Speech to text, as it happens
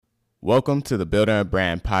Welcome to the Building a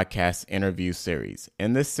Brand podcast interview series.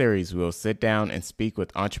 In this series, we will sit down and speak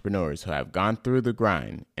with entrepreneurs who have gone through the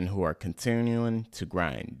grind and who are continuing to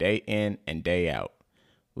grind day in and day out.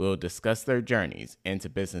 We will discuss their journeys into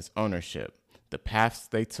business ownership, the paths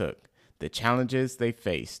they took, the challenges they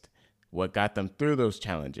faced, what got them through those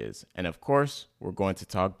challenges, and of course, we're going to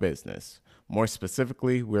talk business. More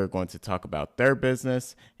specifically, we're going to talk about their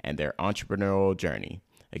business and their entrepreneurial journey.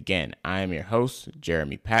 Again, I am your host,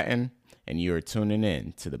 Jeremy Patton, and you are tuning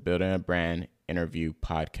in to the Building a Brand interview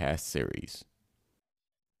podcast series.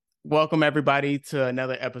 Welcome, everybody, to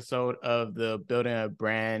another episode of the Building a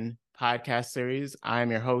Brand podcast series. I am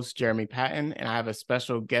your host, Jeremy Patton, and I have a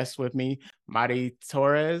special guest with me, Mari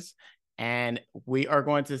Torres, and we are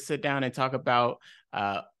going to sit down and talk about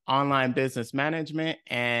online business management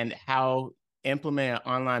and how implement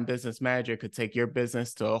an online business manager could take your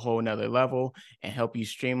business to a whole nother level and help you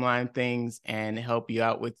streamline things and help you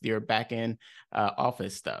out with your back-end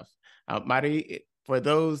office stuff. Mari, for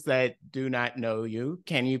those that do not know you,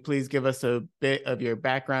 can you please give us a bit of your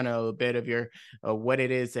background, a bit of your what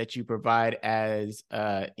it is that you provide as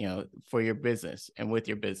for your business and with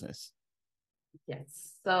your business?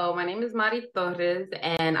 Yes. So my name is Mari Torres,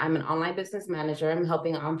 and I'm an online business manager. I'm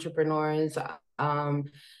helping entrepreneurs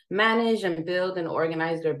manage and build and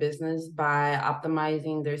organize their business by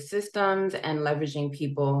optimizing their systems and leveraging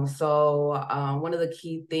people. So one of the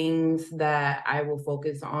key things that I will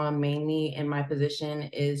focus on mainly in my position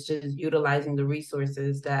is just utilizing the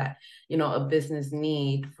resources that, a business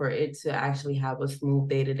need for it to actually have a smooth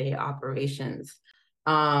day-to-day operations.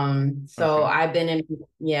 So Okay. I've been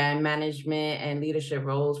in management and leadership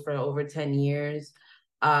roles for over 10 years.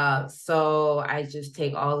 So I just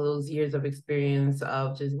take all those years of experience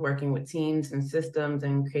of just working with teams and systems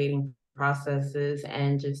and creating processes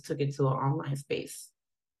and just took it to an online space.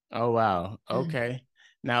 Oh, wow. Okay.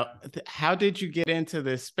 Now, how did you get into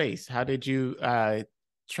this space? How did you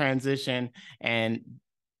transition and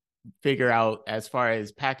figure out, as far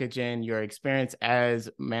as packaging your experience as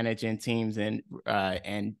managing teams and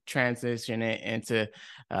transition it into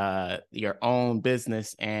your own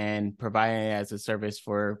business and providing it as a service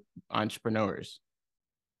for entrepreneurs?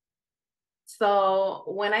 So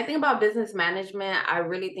when I think about business management, I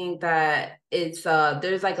really think that it's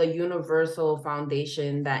there's like a universal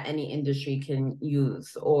foundation that any industry can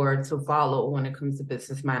use or to follow when it comes to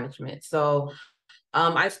business management. So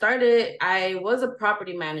I was a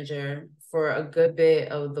property manager for a good bit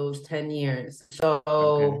of those 10 years. Okay.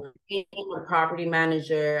 So being a property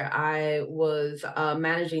manager, I was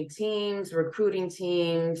managing teams, recruiting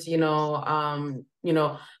teams, managing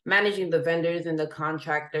the vendors and the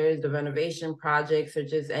contractors, the renovation projects, or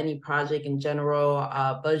just any project in general,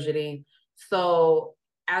 budgeting. So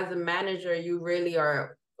as a manager, you really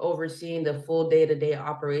are overseeing the full day-to-day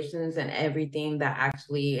operations and everything that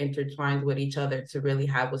actually intertwines with each other to really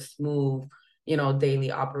have a smooth,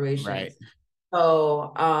 daily operations. Right.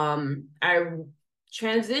 So I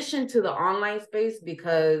transitioned to the online space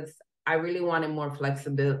because I really wanted more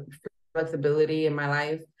flexibility in my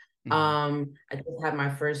life. Mm-hmm. I just had my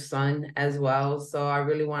first son as well, so I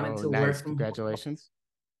really wanted Oh, to work nice. from home. Congratulations.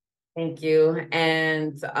 Thank you.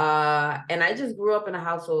 And I just grew up in a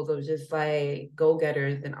household of just like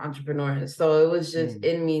go-getters and entrepreneurs. So it was just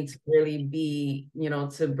in me to really be,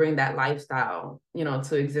 to bring that lifestyle,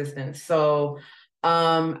 to existence. So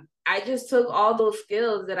I just took all those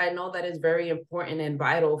skills that I know that is very important and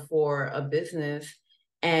vital for a business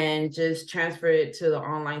and just transferred it to the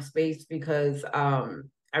online space because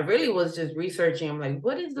I really was just researching. I'm like,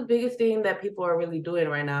 what is the biggest thing that people are really doing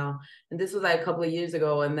right now? And this was like a couple of years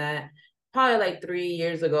ago, and that probably like 3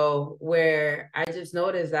 years ago, where I just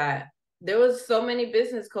noticed that there was so many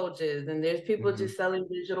business coaches and there's people just selling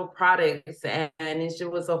digital products, and it just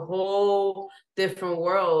was a whole different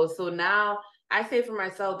world. So now I say for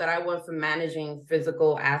myself that I went from managing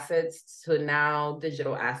physical assets to now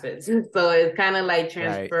digital assets. So it's kind of like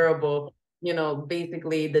transferable. Right.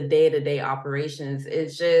 Basically the day-to-day operations.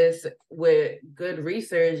 It's just with good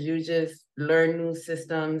research, you just learn new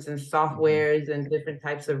systems and softwares and different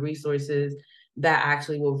types of resources that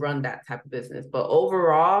actually will run that type of business. But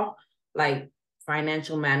overall, like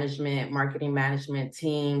financial management, marketing management,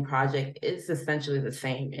 team, project, it's essentially the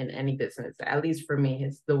same in any business. At least for me,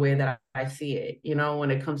 it's the way that I see it, when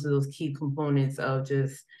it comes to those key components of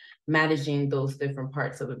just managing those different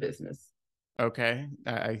parts of a business. Okay,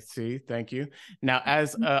 I see. Thank you. Now,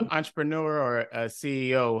 as an entrepreneur or a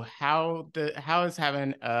CEO, how is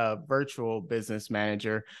having a virtual business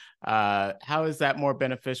manager? How is that more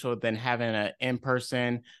beneficial than having an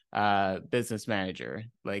in-person business manager?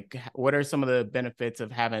 Like, what are some of the benefits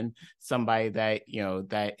of having somebody that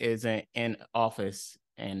that isn't in office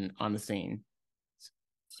and on the scene?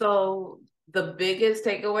 So the biggest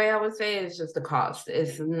takeaway I would say is just the cost.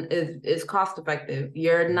 It's cost effective.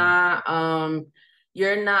 Mhm.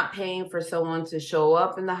 You're not paying for someone to show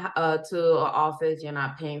up in the to an office. You're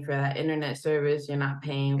not paying for that internet service. You're not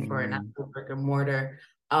paying for an Mhm. actual brick and mortar.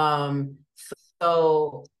 Um,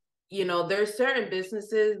 so there's certain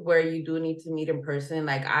businesses where you do need to meet in person.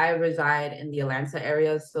 Like I reside in the Atlanta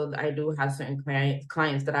area, so I do have certain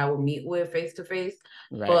clients that I will meet with face to face.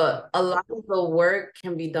 Right. But a lot of the work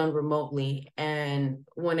can be done remotely. And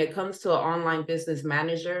when it comes to an online business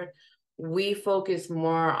manager, we focus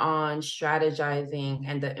more on strategizing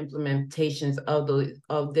and the implementations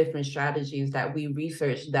of different strategies that we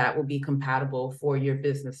research that will be compatible for your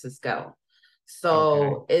business to scale. Okay.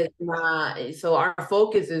 So it's not, so our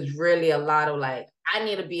focus is really a lot of like, I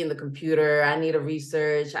need to be in the computer, I need to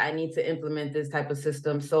research, I need to implement this type of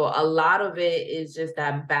system. So a lot of it is just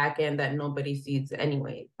that back end that nobody sees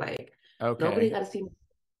anyway. Like nobody Okay. got to see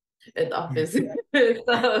at the office. So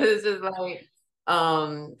it's just like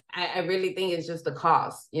I really think it's just the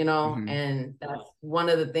cost, Mhm. and that's one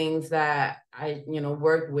of the things that I,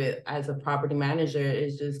 work with as a property manager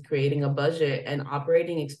is just creating a budget, and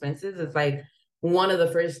operating expenses is like one of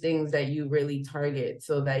the first things that you really target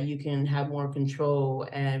so that you can have more control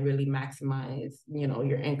and really maximize,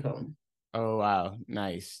 your income. Oh, wow.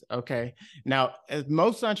 Nice. Okay. Now, as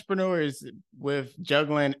most entrepreneurs with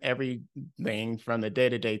juggling everything from the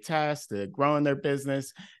day-to-day tasks to growing their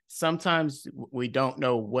business, sometimes we don't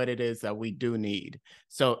know what it is that we do need.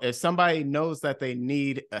 So if somebody knows that they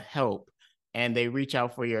need a help and they reach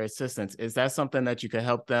out for your assistance, is that something that you could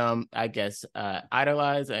help them, I guess,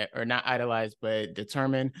 idolize or not idolize, but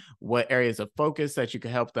determine what areas of focus that you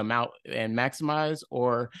could help them out and maximize?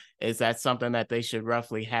 Or is that something that they should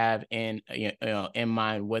roughly have in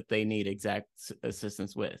mind what they need exact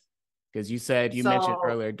assistance with? Because you mentioned So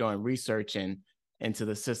earlier doing research into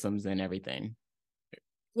the systems and everything.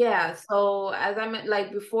 yeah, so as I meant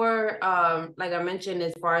like before, like I mentioned,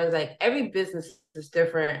 as far as like every business is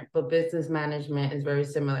different, but business management is very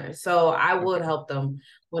similar. So I would Okay. help them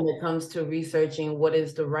when it comes to researching what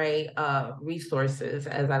is the right resources,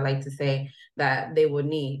 as I like to say, that they would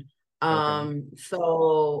need. Okay.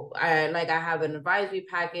 So I have an advisory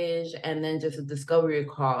package and then just a discovery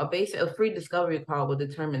call. A free discovery call will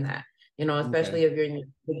determine that. Okay. Especially if you're in your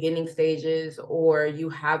beginning stages or you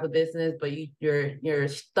have a business, but you're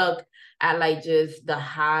stuck at like just the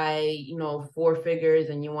high, four figures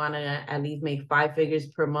and you want to at least make five figures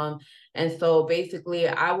per month. And so basically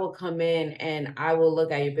I will come in and I will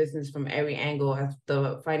look at your business from every angle, as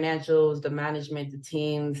the financials, the management, the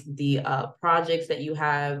teams, the projects that you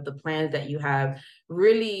have, the plans that you have,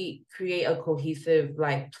 really create a cohesive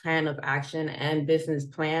like plan of action and business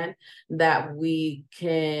plan that we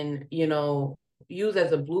can, use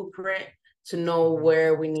as a blueprint to know Mhm.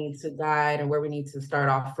 where we need to guide and where we need to start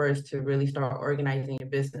off first to really start organizing your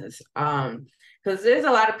business. Because there's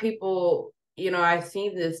a lot of people, I've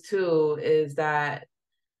seen this too, is that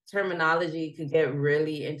terminology could get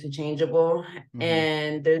really interchangeable. Mhm.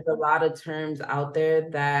 And there's a lot of terms out there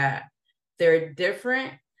that they're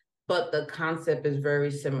different, but the concept is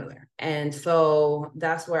very similar. And so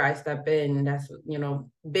that's where I step in. That's,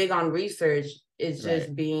 big on research is Right.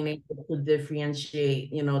 just being able to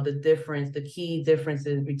differentiate, the key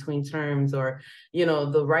differences between terms, or,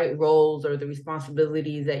 the right roles or the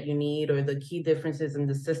responsibilities that you need, or the key differences in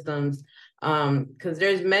the systems, because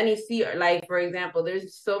there's many like for example,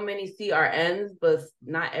 there's so many CRMs, but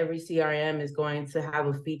not every CRM is going to have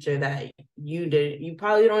a feature that you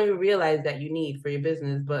probably don't even realize that you need for your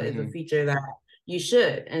business, but it's a Mhm. feature that you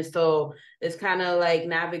should. And so it's kind of like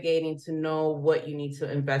navigating to know what you need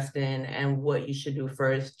to invest in and what you should do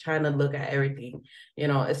first, trying to look at everything,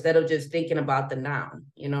 instead of just thinking about the now.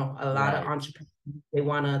 A lot of Right. entrepreneurs, they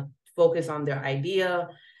want to focus on their idea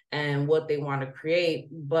and what they want to create,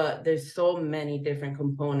 but there's so many different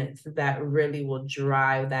components that really will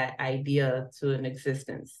drive that idea to an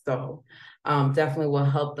existence. So definitely will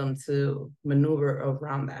help them to maneuver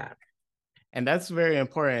around that. And that's very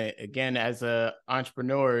important. Again, as a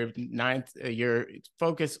entrepreneur, you're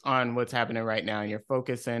focused on what's happening right now, and you're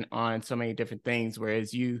focusing on so many different things,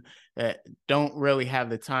 whereas you don't really have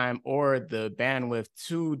the time or the bandwidth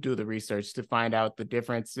to do the research to find out the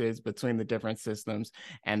differences between the different systems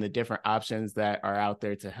and the different options that are out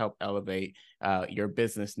there to help elevate your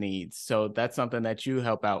business needs. So that's something that you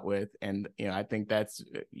help out with, and I think that's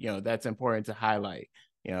important to highlight.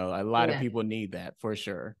 A lot of people need that for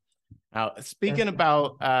sure. Now, speaking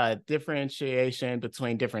about differentiation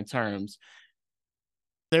between different terms,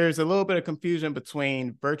 there's a little bit of confusion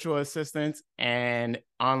between virtual assistants and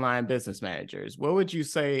online business managers. What would you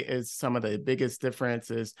say is some of the biggest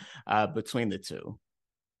differences between the two?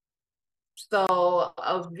 So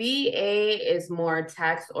a VA is more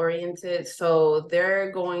tax oriented. So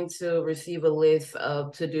they're going to receive a list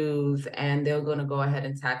of to-dos and they're going to go ahead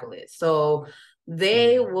and tackle it. So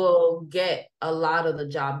they will get a lot of the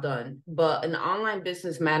job done. But an online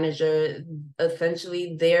business manager,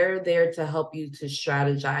 essentially, they're there to help you to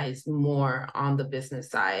strategize more on the business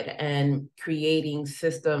side and creating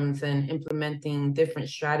systems and implementing different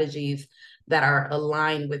strategies that are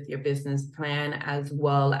aligned with your business plan as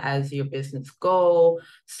well as your business goal.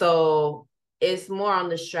 So it's more on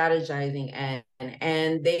the strategizing end,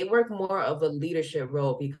 and they work more of a leadership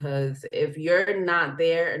role, because if you're not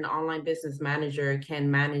there, an online business manager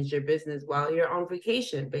can manage your business while you're on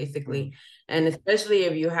vacation, basically. And especially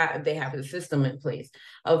if they have a system in place.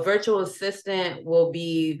 A virtual assistant will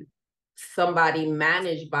be somebody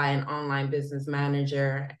managed by an online business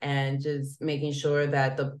manager and just making sure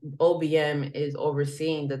that the OBM is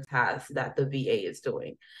overseeing the tasks that the VA is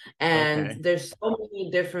doing. And there's so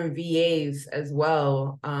many different VAs as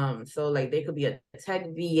well. So like they could be a tech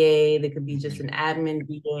VA, they could be just an admin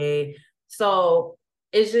VA. So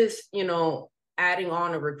it's just, adding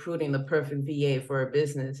on or recruiting the perfect VA for a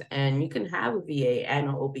business. And you can have a VA and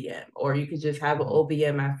an OBM, or you could just have an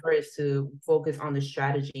OBM at first to focus on the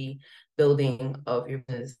strategy building of your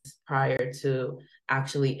business prior to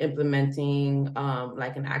actually implementing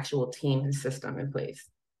like an actual team and system in place.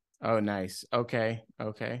 Oh, nice. Okay.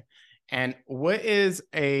 And what is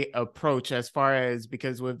a approach as far as,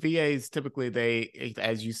 because with VAs, typically they,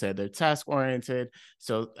 as you said, they're task oriented.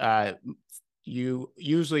 So you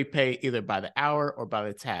usually pay either by the hour or by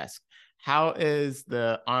the task. How is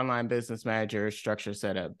the online business manager structure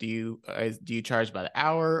set up? Do you charge by the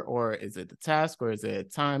hour, or is it the task, or is it a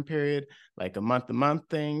time period, like a month-to-month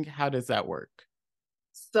thing? How does that work?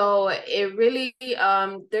 So it really,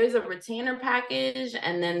 there's a retainer package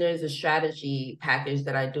and then there's a strategy package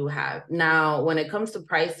that I do have. Now, when it comes to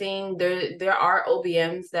pricing, there are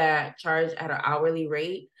OBMs that charge at an hourly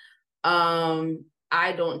rate.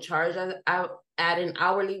 I don't charge at an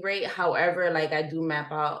hourly rate. However, like I do map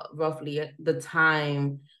out roughly the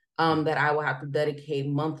time that I will have to dedicate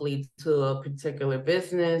monthly to a particular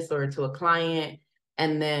business or to a client,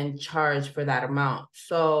 and then charge for that amount.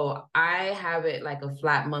 So I have it like a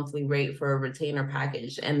flat monthly rate for a retainer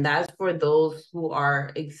package. And that's for those who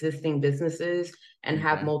are existing businesses and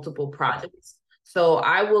have multiple projects. So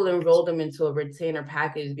I will enroll them into a retainer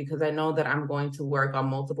package because I know that I'm going to work on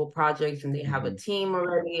multiple projects and they have a team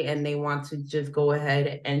already and they want to just go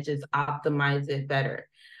ahead and just optimize it better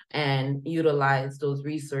and utilize those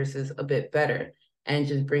resources a bit better and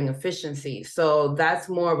just bring efficiency. So that's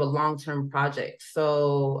more of a long-term project.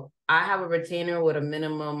 So I have a retainer with a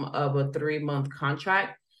minimum of a 3-month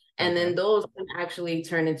contract. And then those can actually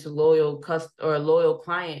turn into loyal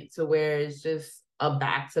client to where it's just a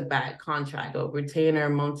back-to-back contract or retainer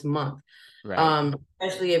month to month. Right.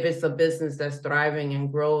 Especially if it's a business that's thriving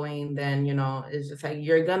and growing, then, it's just like,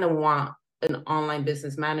 you're going to want an online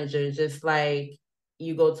business manager, just like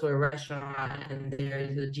you go to a restaurant and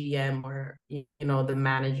there's a GM or, the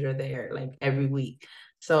manager there like every week.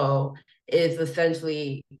 So it's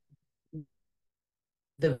essentially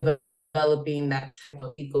developing that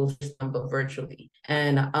ecosystem, but virtually.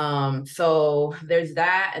 And so there's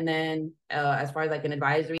that. And then as far as like an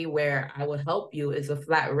advisory where I would help you is a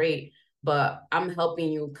flat rate, but I'm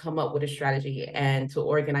helping you come up with a strategy and to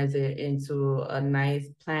organize it into a nice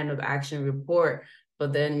plan of action report.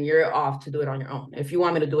 But then you're off to do it on your own. If you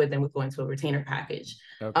want me to do it, then we're going to a retainer package.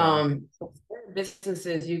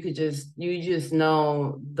 Businesses, you just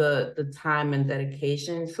know the time and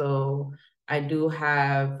dedication. So I do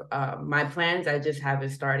have my plans. I just have it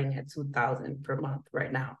starting at 2,000 per month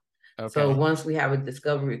right now. So once we have a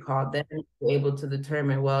discovery call, then we're able to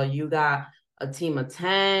determine, well, you got a team of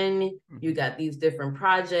 10, you got these different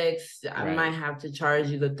projects. I might have to charge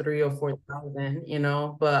you the 3,000 or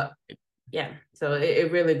 4,000, but yeah. So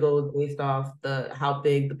it really goes based off how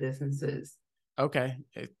big the business is. Okay,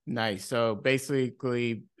 nice. So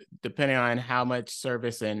basically, depending on how much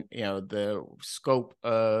service and the scope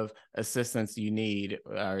of assistance you need,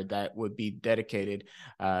 or that would be dedicated,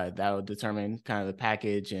 that will determine kind of the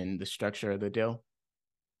package and the structure of the deal.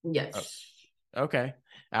 Oh, Yes. okay.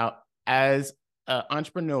 Now, as an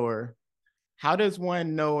entrepreneur, how does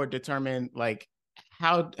one know or determine, like,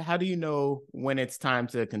 how do you know when it's time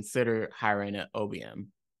to consider hiring an OBM?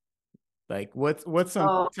 Like, what's some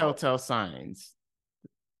So telltale signs?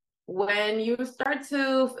 when you start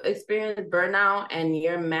to experience burnout and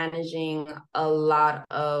you're managing a lot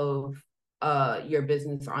of your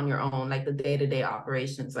business on your own, like the day-to-day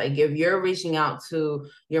operations, like if you're reaching out to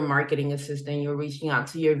your marketing assistant, you're reaching out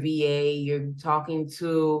to your VA, you're talking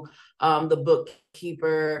to the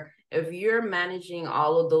bookkeeper, if you're managing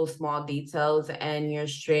all of those small details and you're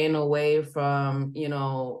straying away from,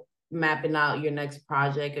 mapping out your next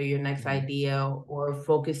project or your next Mhm. idea or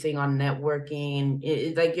focusing on networking,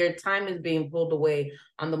 it's like your time is being pulled away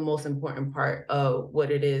on the most important part of what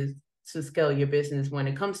it is to scale your business when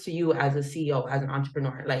it comes to you as a CEO, as an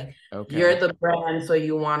entrepreneur. Like, you're Okay. the brand, so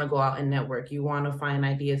you want to go out and network, you want to find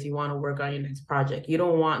ideas, you want to work on your next project. You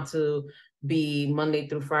don't want to be Monday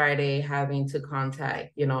through Friday having to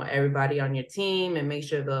contact, everybody on your team and make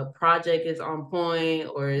sure the project is on point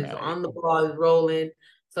or is Right. on the ball, is rolling.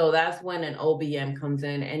 So that's when an OBM comes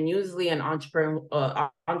in, and usually an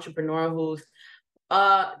entrepreneur who's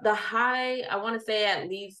the high, I want to say at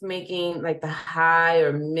least making like the high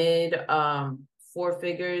or mid 4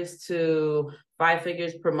 figures to 5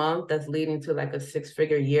 figures per month, that's leading to like a 6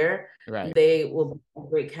 figure year. Right. They will be a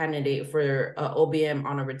great candidate for OBM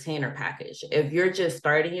on a retainer package. If you're just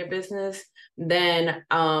starting your business, then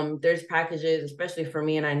there's packages, especially for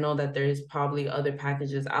me, and I know that there's probably other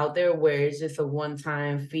packages out there where it's just a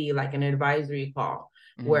one-time fee, like an advisory call,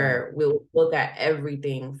 Mhm. where we'll look at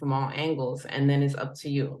everything from all angles, and then it's up to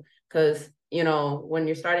you. Because, when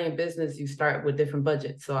you're starting a business, you start with different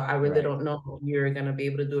budgets. So I really Right. don't know if you're going to be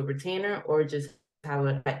able to do a retainer or just have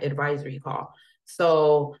an advisory call.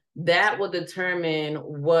 So that will determine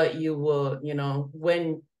what you will,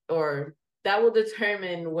 when, or that will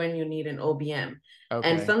determine when you need an OBM. And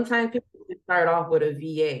Okay. sometimes people start off with a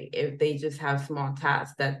VA if they just have small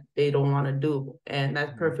tasks that they don't want to do. And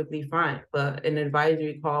that's Mhm. perfectly fine. But an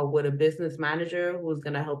advisory call with a business manager who's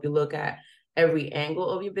going to help you look at every angle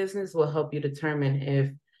of your business will help you determine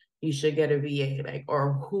if you should get a VA, like,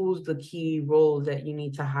 or who's the key roles that you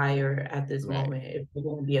need to hire at this Right. moment. If you're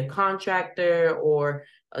going to be a contractor or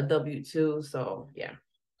a W-2. So yeah.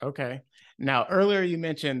 Okay. Now, earlier you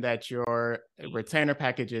mentioned that your retainer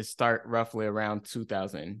packages start roughly around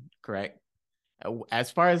 2000, correct?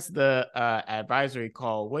 As far as the advisory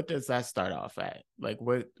call, what does that start off at? Like,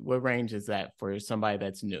 what range is that for somebody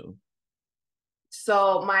that's new?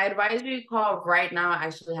 So my advisory call right now, I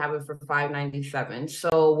actually have it for 597.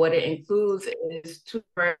 So what it includes is two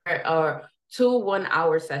 1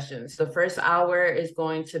 hour sessions. The first hour is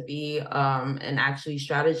going to be an actually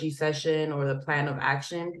strategy session or the plan of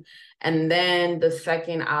action. And then the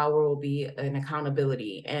second hour will be an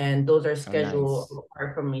accountability. And those are Oh, scheduled nice.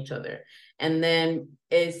 apart from each other. And then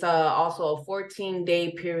it's also a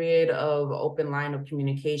 14-day period of open line of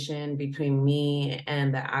communication between me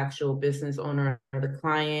and the actual business owner or the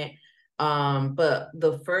client. But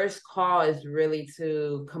the first call is really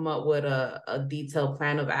to come up with a detailed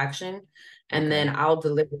plan of action. And then Okay. I'll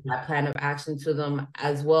deliver that plan of action to them,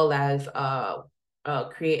 as well as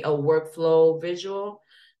create a workflow visual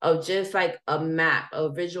of just like a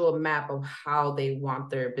visual map of how they want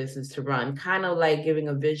their business to run, kind of like giving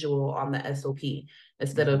a visual on the SOP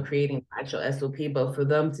instead of Mhm. creating actual SOP, but for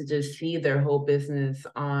them to just see their whole business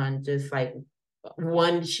on just like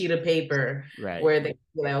one sheet of paper, Right. where they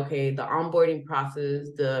feel like, okay, the onboarding process,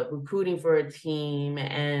 the recruiting for a team,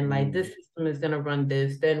 and like this Mm. system is gonna run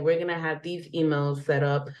this, then we're gonna have these emails set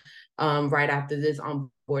up right after this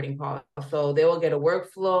onboarding call. So they will get a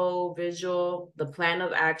workflow visual, the plan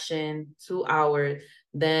of action, 2 hours.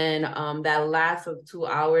 Then that last of 2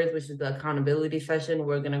 hours, which is the accountability session,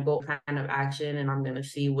 we're gonna go plan of action, and I'm gonna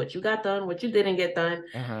see what you got done, what you didn't get done,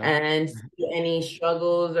 Uh-huh. and see any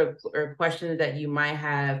struggles or questions that you might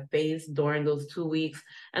have faced during those 2 weeks.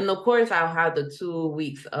 And of course, I'll have the 2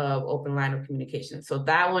 weeks of open line of communication. So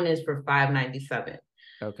that one is for 597.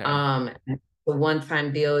 Okay. Um, the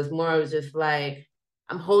one-time deal is more of just like,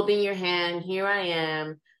 I'm holding your hand, here I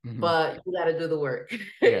am, Mhm. but you got to do the work, you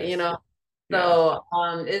Yes. know? Yes. So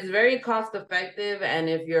it's very cost effective. And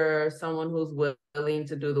if you're someone who's willing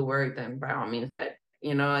to do the work, then by all means,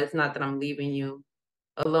 it's not that I'm leaving you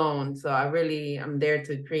alone. So I'm there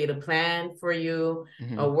to create a plan for you, a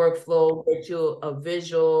Mm-hmm. workflow, get you a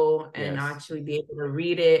visual, and Yes. actually be able to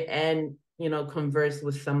read it and, converse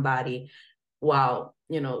with somebody while,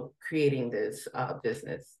 creating this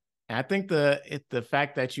business. And I think the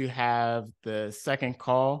fact that you have the second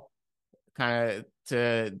call kind of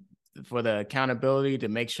to for the accountability to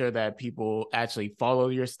make sure that people actually follow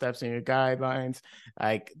your steps and your guidelines,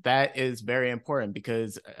 like that is very important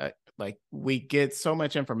because like we get so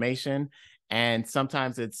much information and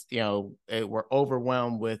sometimes it's we're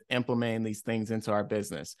overwhelmed with implementing these things into our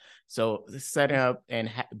business. So setting up and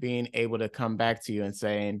being able to come back to you and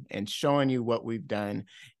saying and showing you what we've done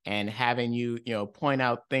and having you point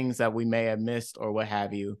out things that we may have missed or what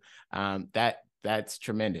have you, that's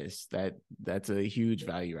tremendous. That's a huge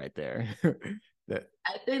value right there. that,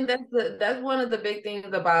 I think that's one of the big things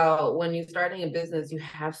about when you're starting a business, you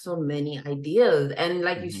have so many ideas. And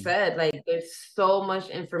like you mm-hmm. said, like there's so much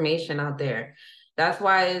information out there. That's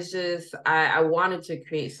why it's just I wanted to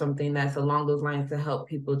create something that's along those lines to help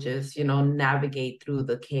people just, navigate through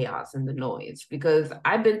the chaos and the noise because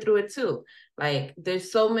I've been through it too. Like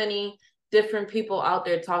there's so many different people out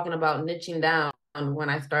there talking about niching down when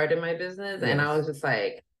I started my business. And I Yes. was just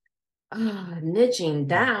like, niching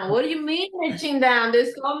down. What do you mean niching down?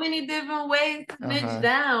 There's so many different ways to niche Uh-huh.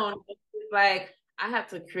 down. It's like I have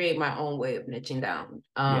to create my own way of niching down.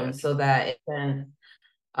 So Yes. that it can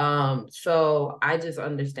so I just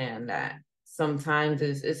understand that sometimes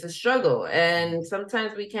it's a struggle and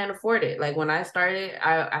sometimes we can't afford it. Like when I started,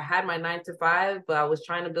 I had my 9 to 5, but I was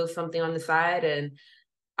trying to build something on the side and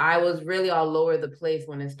I was really all over the place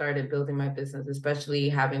when I started building my business, especially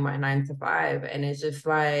having my 9 to 5. And it's just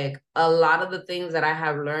like a lot of the things that I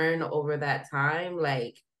have learned over that time,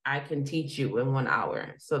 like I can teach you in 1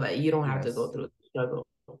 hour so that you don't have to go Yes. through the struggle.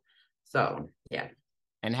 So yeah.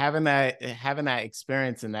 And having that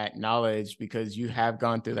experience and that knowledge because you have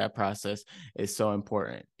gone through that process is so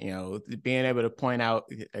important. Being able to point out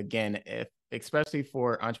again, if especially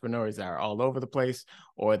for entrepreneurs that are all over the place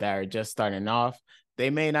or that are just starting off,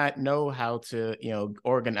 they may not know how to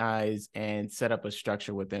organize and set up a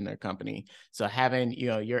structure within their company. So having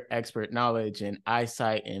your expert knowledge and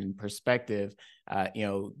eyesight and perspective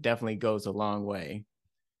definitely goes a long way.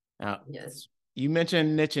 Now, Yes. you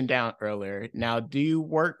mentioned niching down earlier. Now, do you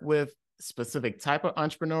work with specific type of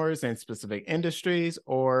entrepreneurs and specific industries,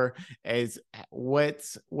 or what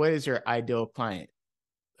is your ideal client?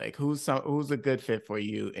 Like who's a good fit for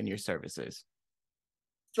you and your services?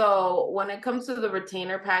 So when it comes to the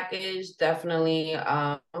retainer package, definitely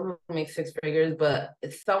make 6 figures, but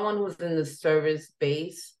it's someone who's in the service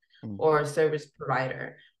base Mm. or service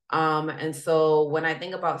provider. And so when I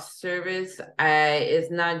think about service,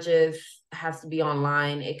 it's not just has to be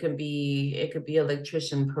online. It could be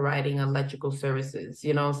electrician providing electrical services,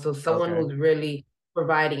 so someone Okay. who's really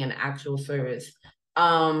providing an actual service.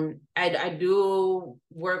 I do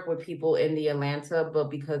work with people in the Atlanta, but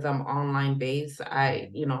because I'm online based,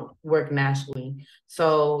 I Mhm. work nationally.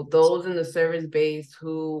 So those in the service base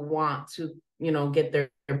who want to get their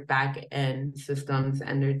back end systems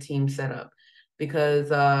and their team set up, because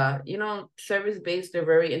service based, they're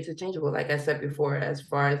very interchangeable, like I said before, as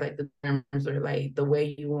far as like the terms or like the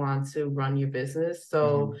way you want to run your business.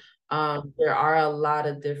 So Mhm. there are a lot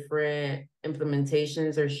of different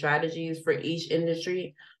implementations or strategies for each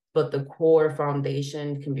industry, but the core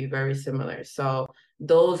foundation can be very similar. So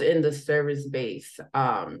those in the service base.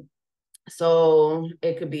 So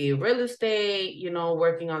it could be real estate,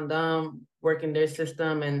 working on them, working their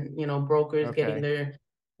system, and brokers getting Okay.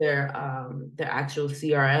 their actual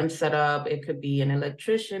CRM set up. It could be an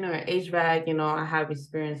electrician or HVAC. I have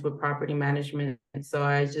experience with property management, so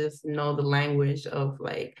I just know the language of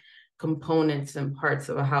like components and parts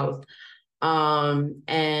of a house.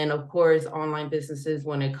 And of course, online businesses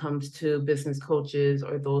when it comes to business coaches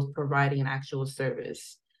or those providing an actual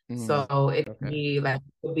service. Mm. So Okay. it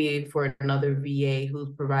could be for another VA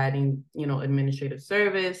who's providing, administrative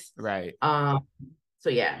service. Right. So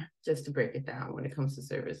yeah, just to break it down when it comes to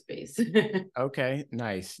service based. Okay,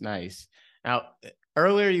 nice, nice. Now,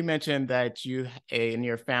 earlier you mentioned that you in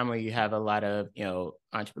your family you have a lot of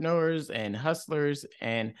entrepreneurs and hustlers,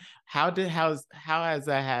 and how has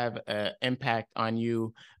that have an impact on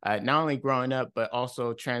you, not only growing up but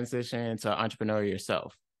also transitioning to entrepreneur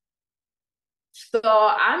yourself? So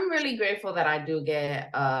I'm really grateful that I do get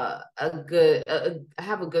I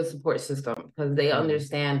have a good support system because they Mm,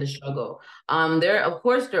 understand the struggle. They're of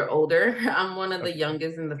course they're older. I'm one of the okay.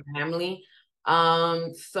 youngest in the family.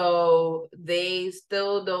 So they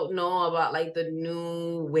still don't know about like the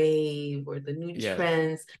new wave or the new Yes.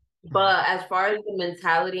 trends. But as far as the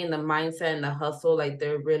mentality and the mindset and the hustle, like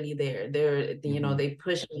they're really there. They're, you know, they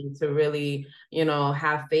push me to really, you know,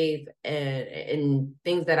 have faith and in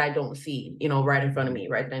things that I don't see, you know, right in front of me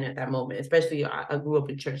right then at that moment. Especially I grew up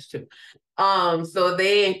in church too. So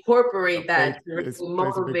they So incorporate faith that to really plays a big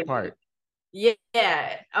motivate me. part.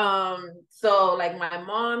 Yeah. So like my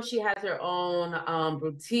mom, she has her own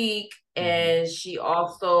boutique, and she's a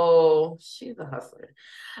hustler. She's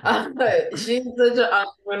such an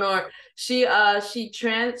entrepreneur. She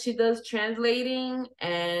does translating,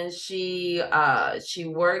 and she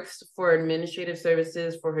works for administrative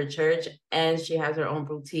services for her church, and she has her own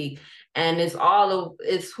boutique. And it's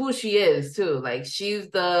who she is too. Like she's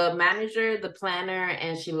the manager, the planner,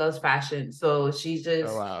 and she loves fashion. So she's Oh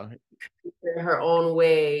just wow. her own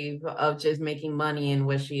way of just making money and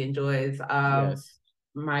what she enjoys. Yes.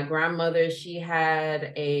 My grandmother, she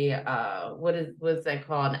had a what's that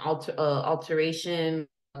called? An alteration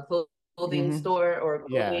clothing store or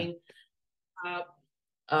Yeah. clothing shop.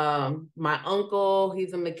 My uncle,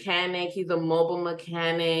 he's a mechanic, he's a mobile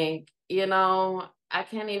mechanic, you know. I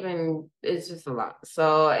can't even, it's just a lot.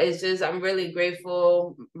 So it's just, I'm really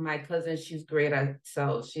grateful. My cousin, she's great at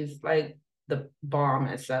sales. She's like the bomb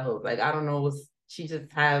at sales. Like, I don't know, she just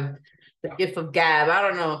have the gift of gab. I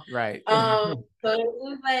don't know. Right. So it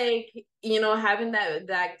was like, you know, having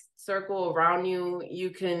that circle around you,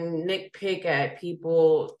 you can nitpick at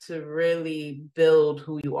people to really build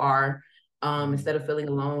who you are, instead of feeling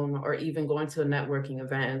alone, or even going to a networking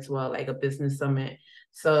event as well, like a business summit.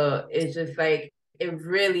 So it's just like it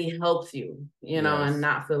really helps you, you know, and Yes.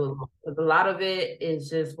 not feel alone. Because a lot of it is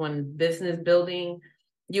just when business building,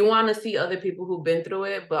 you want to see other people who've been through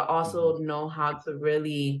it, but also know how to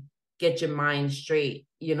really get your mind straight,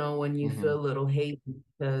 you know, when you feel a little hazy.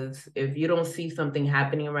 Because if you don't see something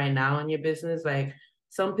happening right now in your business, like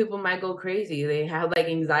some people might go crazy. They have like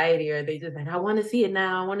anxiety, or they just like, I want to see it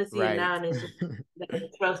now. I want to see it Right. now. And it's just like,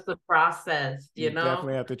 trust the process, You you know?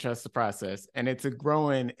 definitely have to trust the process. And it's a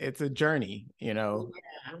journey, you know.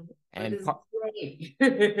 Yeah, but And it's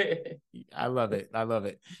great. I love it. I love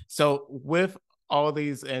it. So with all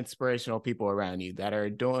these inspirational people around you that are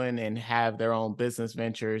doing and have their own business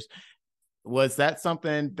ventures, was that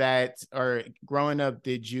something that, or growing up,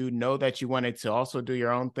 did you know that you wanted to also do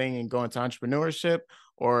your own thing and go into entrepreneurship,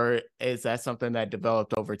 or is that something that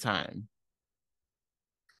developed over time?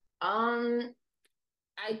 um,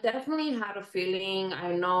 I definitely had a feeling.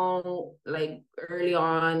 I know, like early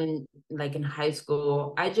on, in like in high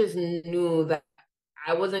school, I just knew that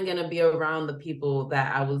I wasn't gonna be around the people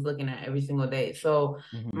that I was looking at every single day. So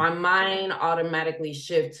Mm-hmm. my mind automatically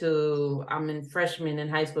shift to, I'm in freshman in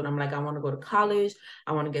high school, and I'm like, I want to go to college,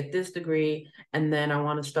 I want to get this degree, and then I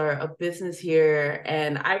want to start a business here.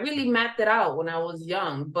 And I really mapped it out when I was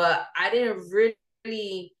young, but I didn't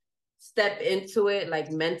really step into it like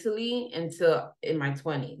mentally until in my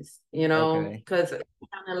 20s, you know, Okay. because kind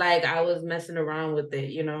of like I was messing around with it,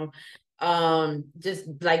 you know, just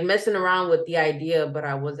like messing around with the idea, but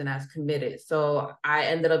I wasn't as committed. So I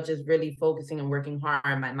ended up just really focusing and working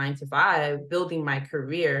hard my 9 to 5, building my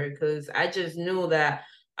career, because I just knew that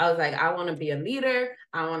I was like, I want to be a leader,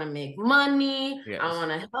 I want to make money, I Yes. want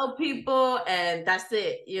to help people, and that's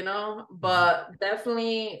it, you know. But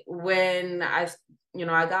definitely when I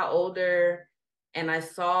got older, and I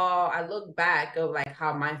look back of like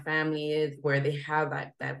how my family is, where they have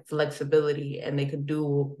that flexibility and they could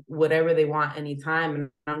do whatever they want anytime. And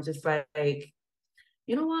I'm just like,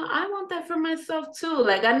 you know what? I want that for myself too.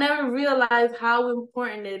 Like I never realized how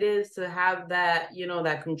important it is to have that, you know,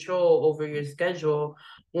 that control over your schedule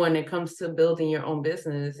when it comes to building your own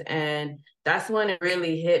business. And that's when it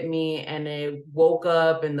really hit me, and it woke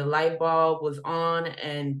up and the light bulb was on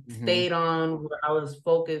and Mm-hmm. stayed on, where I was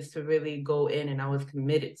focused to really go in and I was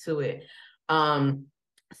committed to it. Um,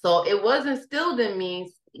 so it was instilled in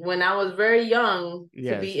me when I was very young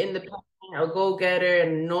to be Yes. independent, a go-getter,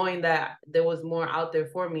 and knowing that there was more out there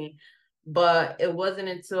for me. But it wasn't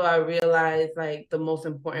until I realized like the most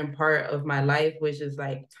important part of my life, which is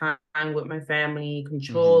like time with my family,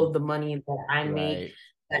 control Mm-hmm. of the money that I make, Right.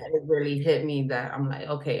 that it really hit me that I'm like,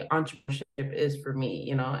 okay, entrepreneurship is for me,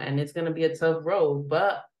 you know, and it's gonna be a tough road,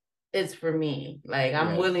 but it's for me. Like I'm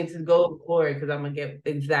Yes. willing to go for it because I'm gonna get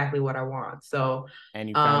exactly what I want. So And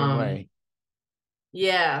you found your um way.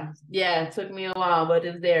 yeah, it took me a while, but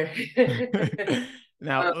it's there.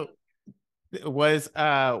 Now,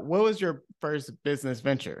 Uh, what was your first business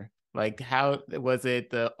venture? Like how was it,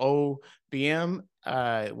 the OBM?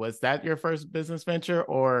 Was that your first business venture,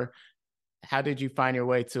 or how did you find your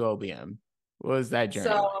way to OBM? What was that journey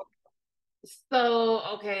like? so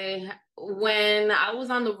okay, when I was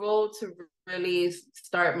on the road to really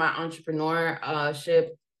start my entrepreneurship,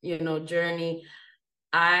 journey,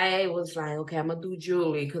 I was like, okay, I'm gonna do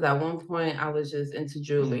jewelry because at one point I was just into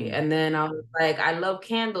jewelry. And then I was like, I love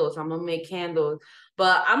candles. I'm gonna make candles.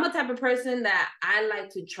 But I'm a type of person that I like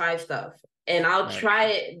to try stuff. And I'll try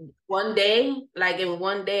it one day. Like in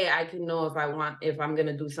one day, I can know if I'm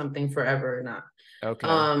gonna do something forever or not. Okay.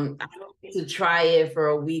 I don't need to try it for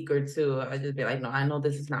a week or two. I just be like, no, I know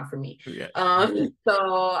this is not for me. Yeah. So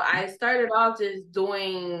I started off just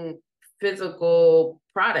doing physical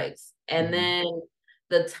products. And then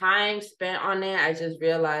the time spent on it, I just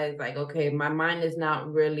realized like, okay, my mind is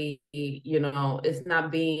not really, it's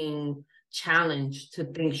not being challenged to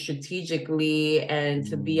think strategically and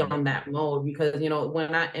to be on that mode because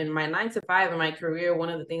when I in my 9 to 5 in my career, one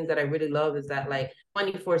of the things that I really love is that like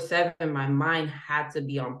 24/7 my mind had to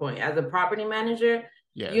be on point. As a property manager,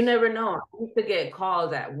 you never know. I used to get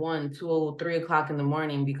calls at 1, 2, 3 o'clock in the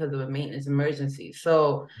morning because of a maintenance emergency.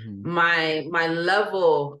 So my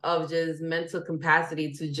level of just mental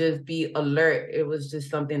capacity to just be alert, it was just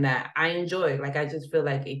something that I enjoy. Like I just feel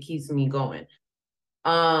like it keeps me going.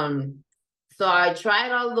 So I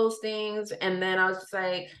tried all those things and then I was just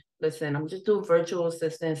like, listen, I'm just doing virtual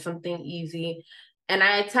assistant, something easy. And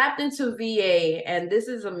I tapped into VA, and this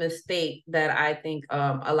is a mistake that I think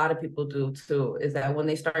a lot of people do too, is that when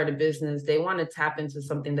they start a business, they want to tap into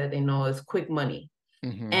something that they know is quick money.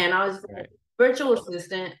 And I was like, virtual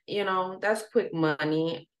assistant, that's quick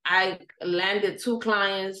money. I landed 2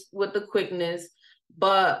 clients with the quickness.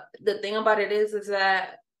 But the thing about it is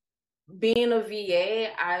that being a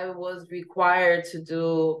VA, I was required to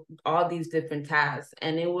do all these different tasks,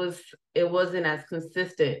 and it wasn't as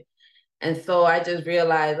consistent. And so I just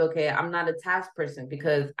realized, okay, I'm not a task person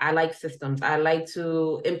because I like systems. I like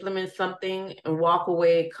to implement something and walk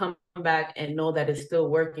away, come back and know that it's still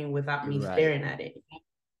working without me staring at it.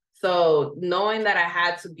 So knowing that I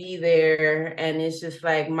had to be there, and it's just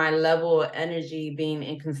like my level of energy being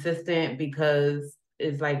inconsistent because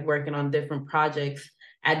it's like working on different projects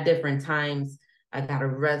at different times. I got a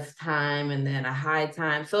rest time and then a high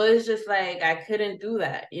time. So it's just like I couldn't do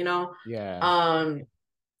that.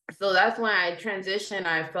 So that's when I transitioned.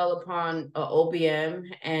 I fell upon a OBM,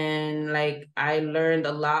 and like I learned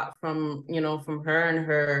a lot from her and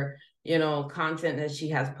her, content that she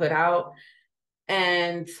has put out.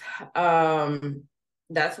 And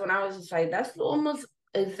that's when I was just like, that's almost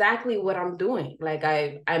exactly what I'm doing. Like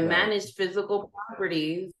I managed physical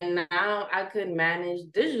properties, and now I could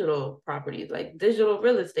manage digital properties, like digital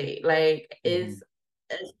real estate. Like it's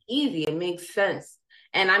easy, it makes sense.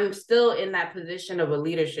 And I'm still in that position of a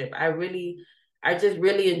leadership. I just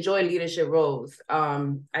really enjoy leadership roles.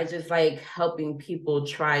 I just like helping people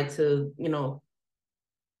try to,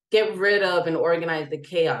 get rid of and organize the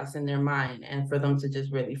chaos in their mind, and for them to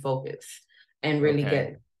just really focus and really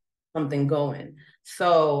get something going.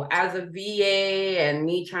 So as a VA and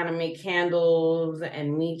me trying to make candles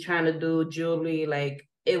and me trying to do jewelry, like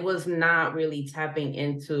it was not really tapping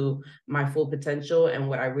into my full potential and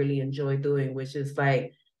what I really enjoy doing, which is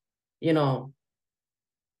like,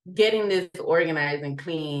 getting this organized and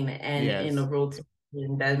clean and in a routine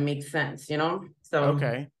that makes sense, So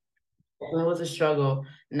it was a struggle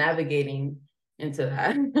navigating into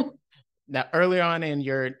that. Now, early on in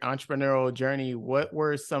your entrepreneurial journey, what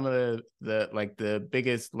were some of the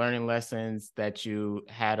biggest learning lessons that you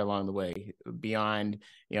had along the way beyond,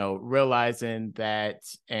 realizing that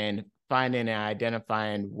and finding and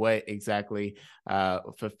identifying what exactly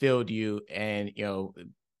fulfilled you and,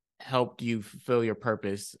 helped you fulfill your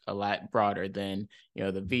purpose a lot broader than,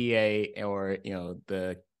 the VA or,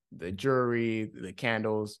 the jewelry, the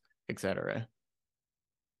candles, etc.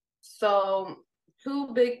 So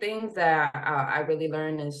 2 big things that I really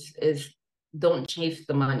learned is don't chase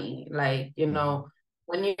the money. Like,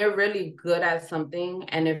 when you're really good at something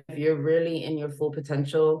and if you're really in your full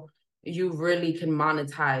potential, you really can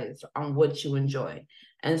monetize on what you enjoy.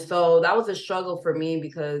 And so that was a struggle for me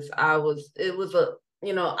because I was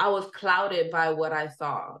clouded by what I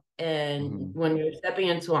saw. And when you're stepping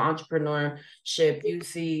into entrepreneurship,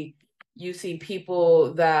 you see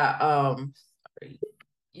people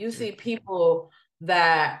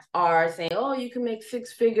that are saying, oh, you can make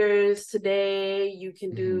 6 figures today, you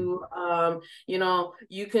can do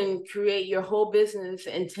you can create your whole business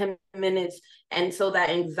in 10 minutes. And so that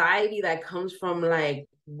anxiety that comes from like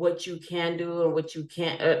what you can do and what you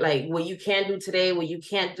can't, like what you can do today, what you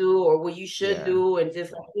can't do, or what you should do, and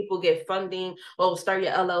just like people get funding, oh, start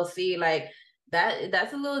your LLC, like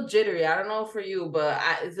that's a little jittery. I don't know for you, but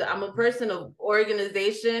I'm a person of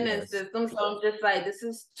organization and systems. So I'm just like, this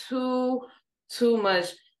is too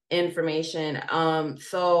much information.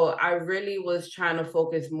 So I really was trying to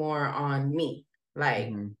focus more on me,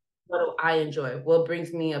 like what do I enjoy? What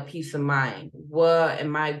brings me a peace of mind? What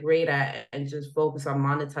am I great at? And just focus on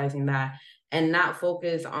monetizing that and not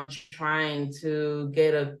focus on trying to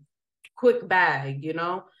get a quick bag, you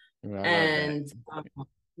know? I love that. And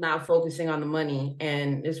not focusing on the money.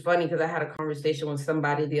 And it's funny because I had a conversation with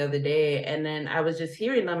somebody the other day, and then I was just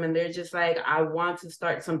hearing them, and they're just like, I want to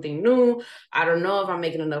start something new. I don't know if I'm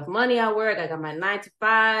making enough money at work. I got my 9 to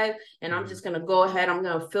 5, and I'm just gonna go ahead. I'm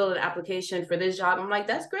gonna fill an application for this job. I'm like,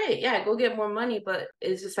 that's great. Yeah, go get more money. But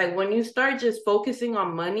it's just like when you start just focusing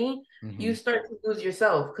on money, you start to lose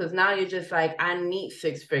yourself, because now you're just like, I need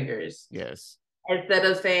 6 figures. Yes. Instead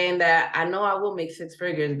of saying that I know I will make 6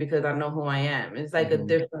 figures because I know who I am. It's like a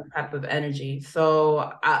different type of energy.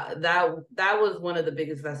 So that was one of the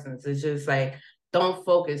biggest lessons. It's just like, don't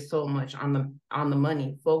focus so much on the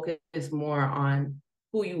money. Focus more on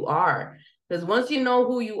who you are. Because once you know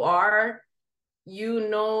who you are, you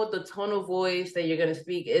know the tone of voice that you're gonna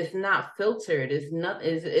speak. It's not filtered. It's not.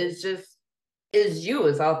 It's just is you.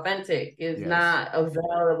 It's authentic. It's not a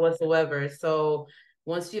veil whatsoever. So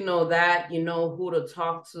once you know that, you know who to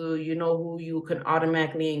talk to, you know who you can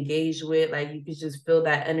automatically engage with. Like you can just feel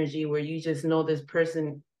that energy where you just know this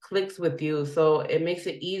person clicks with you. So it makes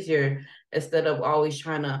it easier instead of always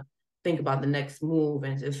trying to think about the next move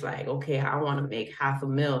and just like, okay, I want to make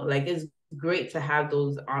 $500,000. Like it's great to have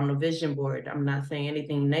those on the vision board. I'm not saying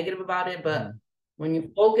anything negative about it, but when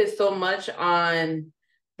you focus so much on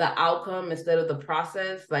the outcome instead of the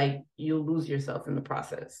process, like you lose yourself in the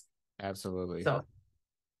process. Absolutely. So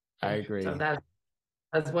I agree. So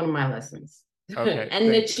that's one of my lessons. Okay. And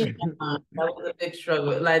niching down, that was a big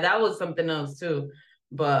struggle. Like that was something else too.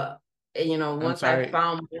 But you know, once I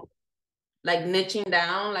found like niching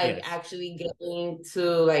down, like actually getting to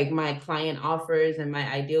like my client offers and my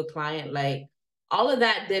ideal client, like all of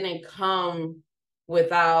that didn't come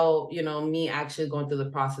without, you know, me actually going through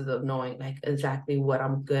the process of knowing like exactly what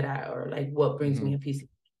I'm good at or like what brings me a piece of.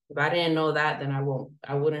 If I didn't know that, then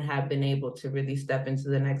I wouldn't have been able to really step into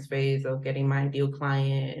the next phase of getting my ideal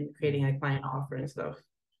client and creating a client offer and stuff.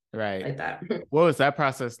 Right. Like that. What was that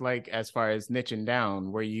process like as far as niching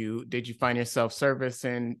down? Did you find yourself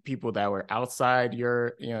servicing people that were outside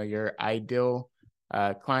your ideal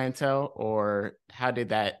clientele, or how did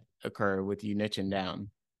that occur with you niching down?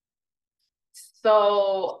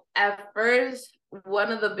 So at first,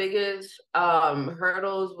 one of the biggest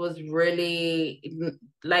hurdles was really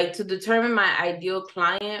like to determine my ideal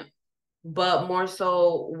client, but more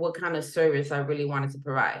so what kind of service I really wanted to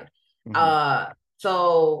provide.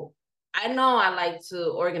 So I know I like to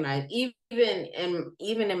organize, even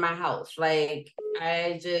in my house. Like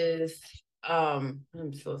I just I'm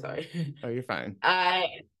so sorry. Oh, you're fine.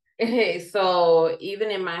 So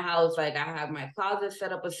even in my house, like I have my closet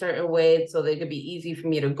set up a certain way so that it could be easy for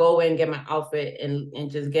me to go in, get my outfit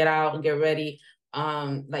and just get out and get ready.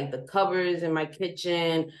 Like the covers in my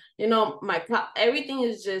kitchen, you know, everything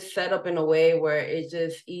is just set up in a way where it's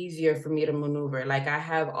just easier for me to maneuver. Like I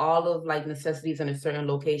have all of like necessities in a certain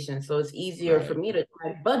location. So it's easier for me to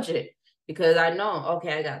budget because I know,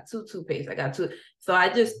 okay, I got 2 toothpaste, I got 2. So I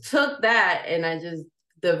just took that and I just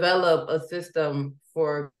developed a system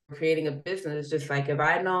for creating a business. Just like if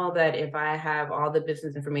I know that if I have all the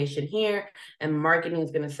business information here and marketing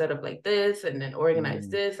is going to set up like this and then organize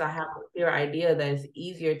this, I have a clear idea that it's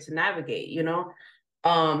easier to navigate, you know.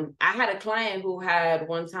 I had a client who had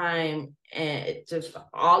one time and just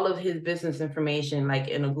all of his business information like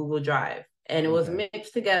in a Google Drive, and it was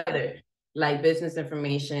mixed together like business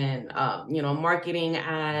information, you know, marketing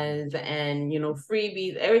ads and, you know,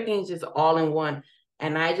 freebies, everything's just all in one.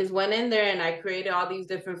 And I just went in there and I created all these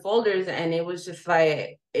different folders, and it was just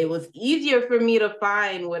like, it was easier for me to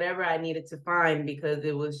find whatever I needed to find because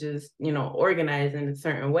it was just, you know, organized in a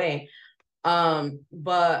certain way.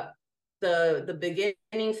 But the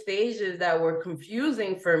beginning stages that were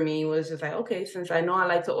confusing for me was just like, okay, since I know I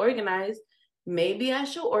like to organize, maybe I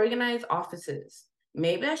should organize offices.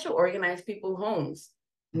 Maybe I should organize people's homes.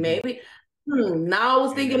 Maybe now I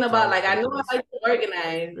was thinking about like I know I like to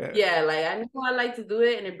organize. Yeah, like I know I like to do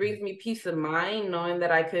it and it brings me peace of mind knowing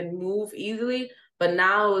that I can move easily. But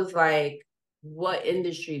now it's like, what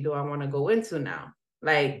industry do I want to go into now?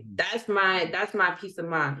 Like that's my peace of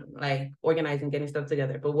mind, like organizing, getting stuff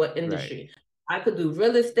together. But what industry? I could do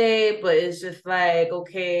real estate, but it's just like,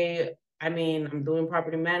 okay, I mean, I'm doing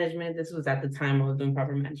property management. This was at the time I was doing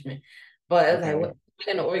property management. But I was like, what am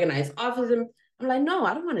I gonna organize offices? I'm like, no,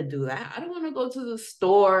 I don't want to do that. I don't want to go to the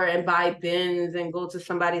store and buy bins and go to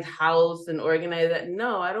somebody's house and organize that.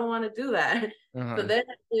 No, I don't want to do that. So then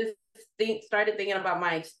I just started thinking about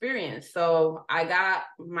my experience. So I got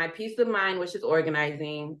my peace of mind, which is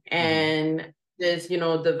organizing, and just,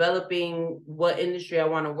 developing what industry I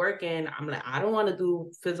want to work in. I'm like, I don't want to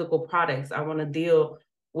do physical products. I want to deal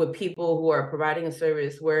with people who are providing a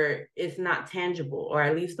service where it's not tangible, or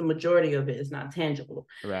at least the majority of it is not tangible.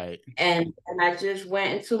 Right. And I just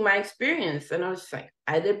went into my experience, and I was just like,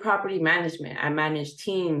 I did property management. I managed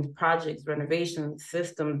teams, projects, renovations,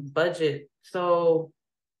 systems, budget. So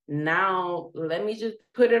now let me just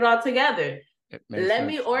put it all together. Let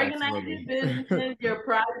me organize your business, your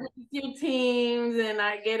projects, your teams, and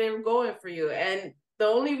I get it going for you. And the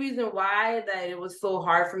only reason why that it was so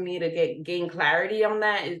hard for me to gain clarity on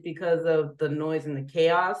that is because of the noise and the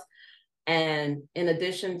chaos. And in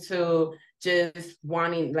addition to just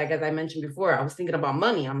wanting, like, as I mentioned before, I was thinking about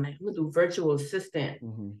money. I'm like, I'm gonna do virtual assistant.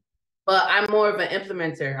 But I'm more of an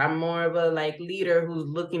implementer. I'm more of a leader who's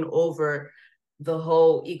looking over the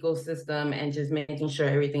whole ecosystem and just making sure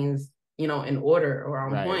everything's, in order or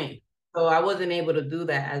on point. So I wasn't able to do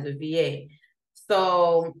that as a VA.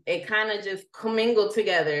 So it kind of just commingled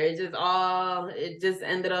together. It just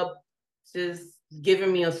ended up just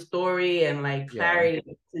giving me a story and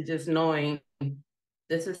clarity to just knowing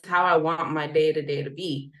this is how I want my day-to-day to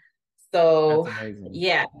be. So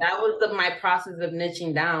yeah, that was my process of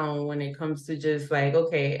niching down when it comes to just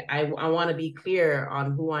okay, I want to be clear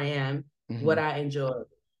on who I am, what I enjoy.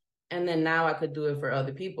 And then now I could do it for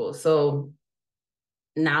other people. So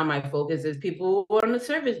now my focus is people who are on the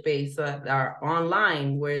service base that are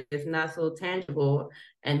online, where it's not so tangible,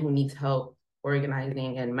 and who needs help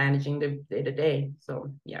organizing and managing the day-to-day.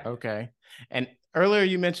 So yeah. Okay. And earlier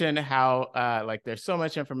you mentioned how there's so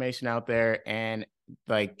much information out there, and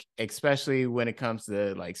especially when it comes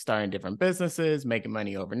to starting different businesses, making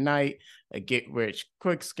money overnight, get rich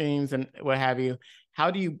quick schemes and what have you. How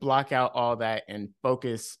do you block out all that and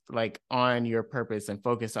focus on your purpose and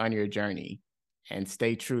focus on your journey and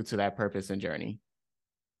stay true to that purpose and journey?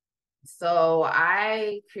 So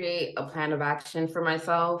I create a plan of action for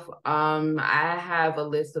myself. I have a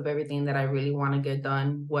list of everything that I really want to get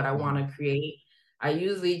done, what I want to create. I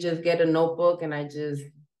usually just get a notebook and I just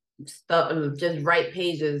write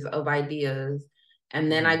pages of ideas. And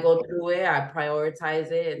then I go through it, I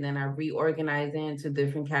prioritize it, and then I reorganize it into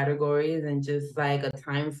different categories and just a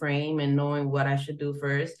time frame and knowing what I should do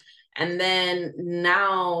first. And then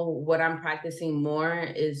now what I'm practicing more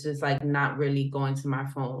is just not really going to my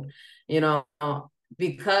phone,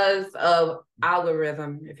 because of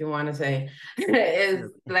algorithm, if you want to say, is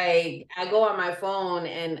I go on my phone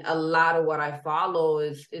and a lot of what I follow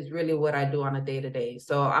is really what I do on a day-to-day.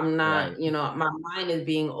 So I'm not, my mind is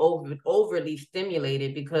being overly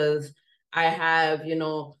stimulated because I have,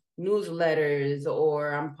 newsletters,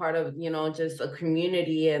 or I'm part of, just a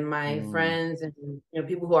community, and my friends and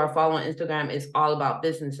people who are following Instagram is all about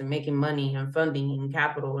business and making money and funding and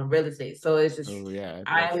capital and real estate. So it's just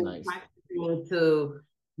I'm practicing to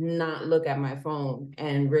not look at my phone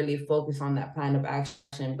and really focus on that plan of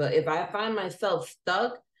action. But if I find myself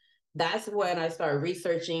stuck, that's when I start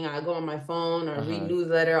researching. I go on my phone or read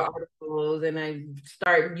newsletter articles, and I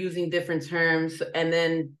start using different terms. And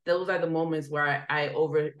then those are the moments where I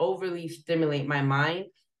overly stimulate my mind.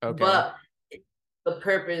 But it's the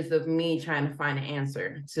purpose of me trying to find an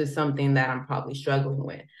answer to something that I'm probably struggling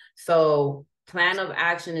with. So plan of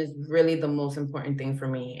action is really the most important thing for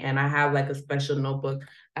me. And I have a special notebook.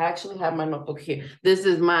 I actually have my notebook here. This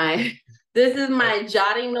is my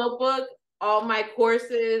jotting notebook. All my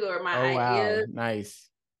courses or my ideas. Wow. Nice.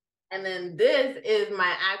 And then this is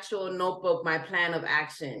my actual notebook, my plan of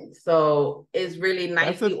action. So it's really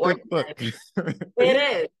nicely organized. It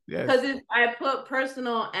is. Because I put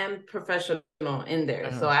personal and professional in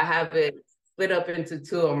there. So I have it split up into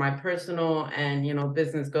two on my personal and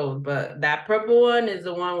business goals. But that purple one is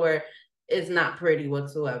the one where it's not pretty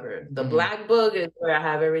whatsoever. The black book is where I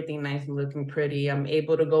have everything nice and looking pretty. I'm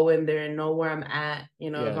able to go in there and know where I'm at,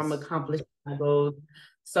 if I'm accomplishing my goals.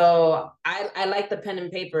 So I like the pen and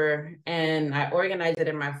paper, and I organize it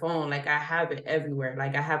in my phone. I have it everywhere. I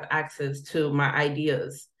have access to my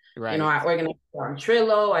ideas. I organize it on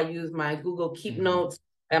Trello. I use my Google Keep Notes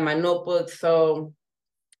and my notebook. So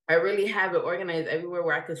I really have it organized everywhere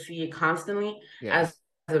where I could see it constantly as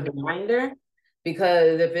a reminder.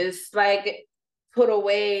 Because if it's put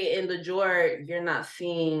away in the drawer, you're not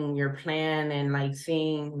seeing your plan and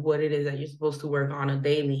seeing what it is that you're supposed to work on a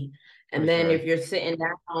daily. And then if you're sitting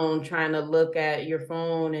down trying to look at your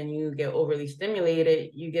phone and you get overly stimulated,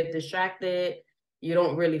 you get distracted, you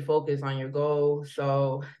don't really focus on your goal.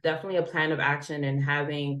 So definitely a plan of action and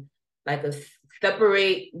having a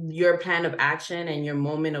separate your plan of action and your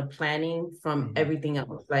moment of planning from everything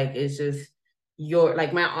else. Like it's just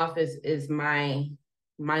like my office is my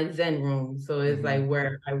Zen room. So it's like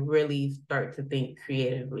where I really start to think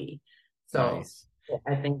creatively. So Nice.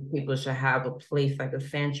 I think people should have a place like a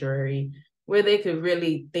sanctuary where they could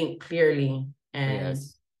really think clearly and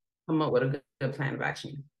come up with a good plan of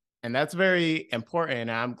action. And that's very important.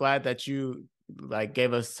 And I'm glad that you like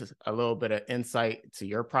gave us a little bit of insight to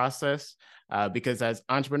your process, because as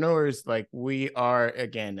entrepreneurs, like we are,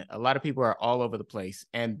 again, a lot of people are all over the place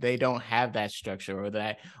and they don't have that structure or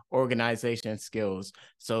that organization skills.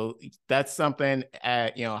 So that's something,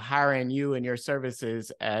 hiring you and your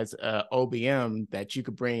services as a OBM that you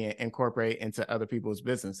could bring and incorporate into other people's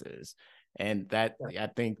businesses. And that, I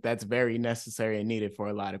think that's very necessary and needed for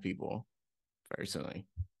a lot of people personally.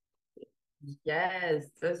 Yes,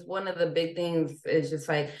 that's one of the big things. Is just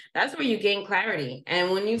like that's where you gain clarity. And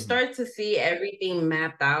when you start to see everything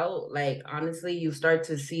mapped out, like honestly, you start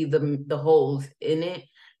to see the holes in it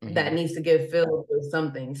that needs to get filled with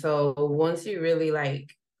something. So once you really like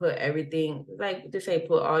put everything, like to say,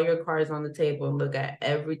 put all your cards on the table and look at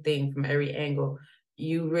everything from every angle,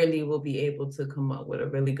 you really will be able to come up with a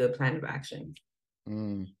really good plan of action.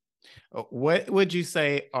 What would you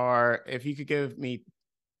say are, if you could give me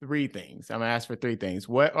three things, I'm gonna ask for three things.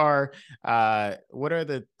 What are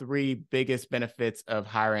the three biggest benefits of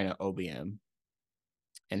hiring an OBM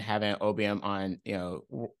and having an OBM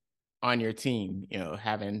on your team,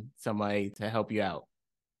 having somebody to help you out?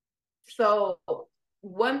 So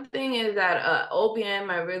one thing is that OBM,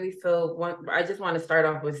 I really feel I just want to start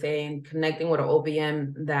off with saying connecting with an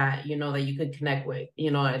OBM that that you could connect with.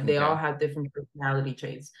 They all have different personality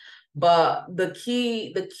traits. But the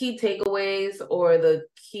key takeaways or the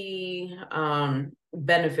key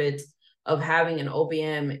benefits of having an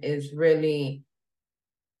OBM is really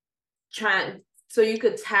trying so you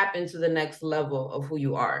could tap into the next level of who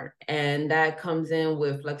you are. And that comes in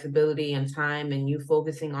with flexibility and time and you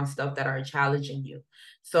focusing on stuff that are challenging you.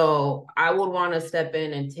 So I would want to step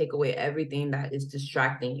in and take away everything that is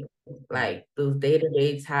distracting you. Like those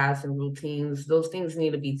day-to-day tasks and routines, those things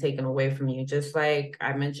need to be taken away from you. Just like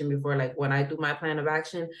I mentioned before, like when I do my plan of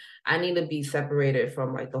action, I need to be separated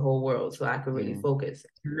from like the whole world so I can really focus.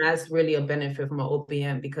 And that's really a benefit from an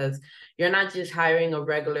OPM because you're not just hiring a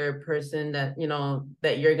regular person that,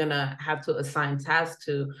 that you're going to have to assign tasks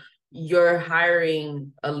to. You're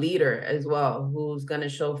hiring a leader as well who's going to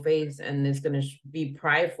show face and is going to be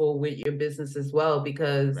prideful with your business as well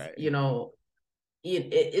because,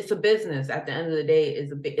 it's a business. At the end of the day,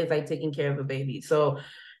 it's like taking care of a baby. So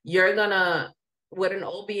you're gonna, with an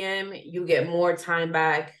OBM, you get more time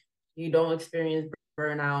back. You don't experience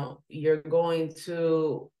burnout. You're going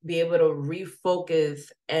to be able to refocus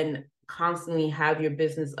and constantly have your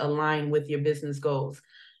business align with your business goals.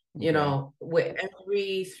 With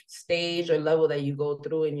every stage or level that you go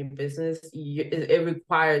through in your business, it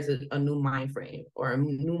requires a new mind frame or a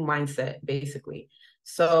new mindset, basically.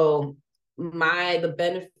 So the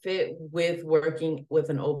benefit with working with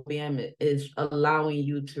an OBM is allowing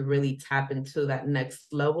you to really tap into that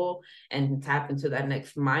next level and tap into that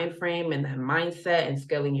next mind frame and that mindset and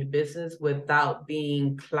scaling your business without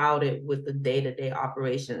being clouded with the day-to-day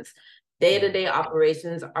operations. Day-to-day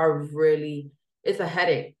operations are really, it's a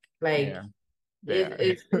headache. Like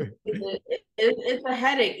it's a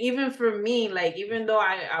headache, even for me. Like, even though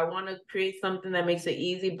I want to create something that makes it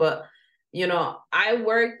easy, but when I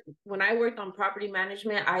worked on property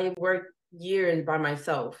management, I worked years by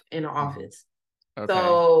myself in an office.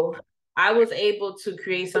 So I was able to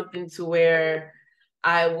create something to where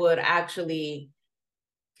I would actually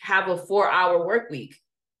have a 4-hour work week.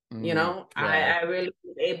 I really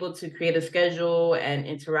was able to create a schedule and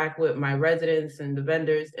interact with my residents and the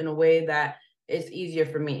vendors in a way that it's easier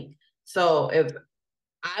for me. So if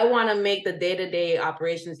I want to make the day-to-day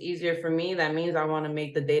operations easier for me, that means I want to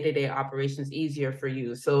make the day-to-day operations easier for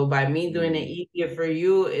you. So by me doing it easier for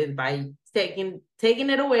you is by taking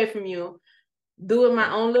it away from you, doing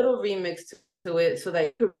my own little remix to it so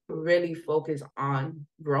that you can really focus on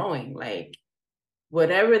growing. Like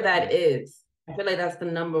whatever that is, I feel like that's the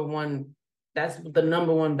number one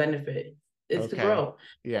benefit is to grow.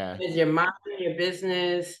 Is your mind, your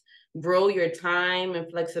business, grow your time and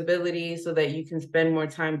flexibility so that you can spend more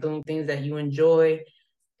time doing things that you enjoy.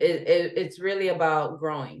 It's really about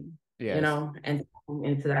growing, and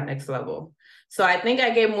into that next level. So I think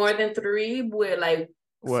I gave more than 3 with like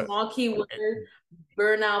small keywords,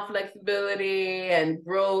 burnout, flexibility, and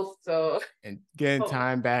growth. So and getting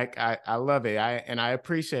time back, I love it. I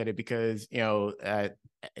appreciate it because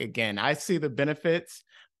again, I see the benefits,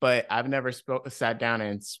 but I've never sat down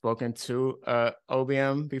and spoken to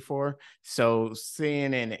OBM before. So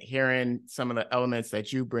seeing and hearing some of the elements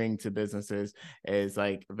that you bring to businesses is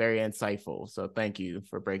like very insightful. So thank you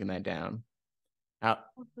for breaking that down. That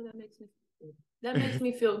makes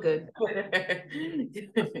me feel good.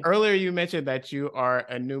 Earlier, you mentioned that you are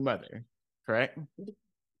a new mother, correct?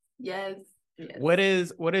 Yes. Yes. What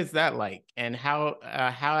is that like, and how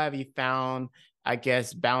have you found, I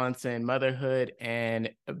guess, balancing motherhood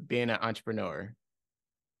and being an entrepreneur?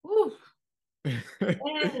 Oof.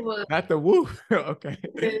 Not the woo. Okay.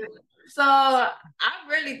 So I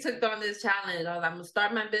really took on this challenge. I was like, I'm gonna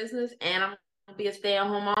start my business and I'm gonna be a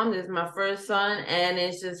stay-at-home mom. This is my first son, and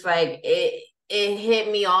it's just like it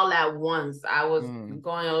hit me all at once. I was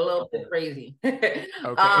going a little bit crazy. Okay.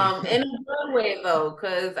 In a good way though,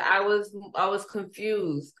 because I was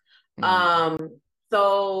confused.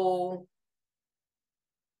 So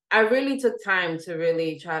I really took time to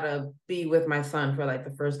really try to be with my son for like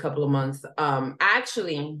the first couple of months.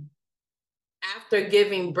 Actually, after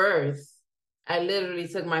giving birth, I literally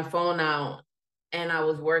took my phone out and I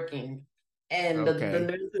was working. And the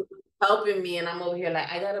nurse was helping me, and I'm over here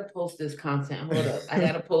like, I gotta post this content. Hold up. I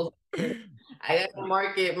gotta post it. I gotta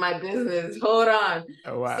market my business. Hold on.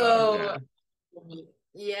 Oh, wow. So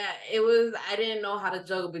yeah, I didn't know how to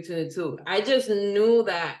juggle between the two. I just knew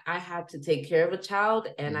that I had to take care of a child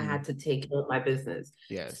and I had to take care of my business.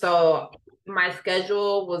 Yes. So my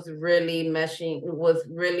schedule was really intertwining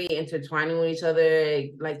with each other.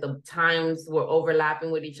 Like the times were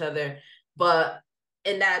overlapping with each other. But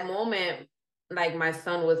in that moment, like my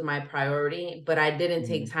son was my priority, but I didn't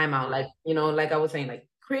take time out. Like, like I was saying, like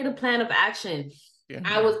create a plan of action. Yeah.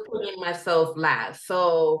 I was putting myself last.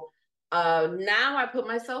 So now I put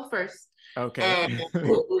myself first. Okay.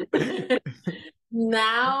 And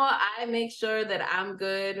now I make sure that I'm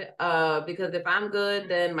good, because if I'm good,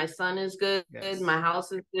 then my son is good, yes. My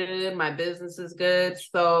house is good, my business is good.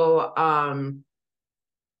 So I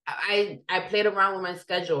played around with my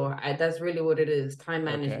schedule. That's really what it is. Time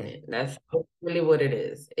management. Okay. That's really what it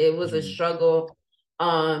is. It was a struggle.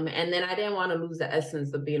 And then I didn't want to lose the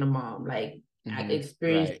essence of being a mom. Like I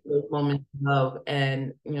experienced those moments of love,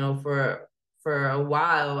 and for a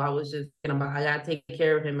while I was just thinking about, I gotta take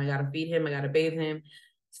care of him, I gotta feed him, I gotta bathe him.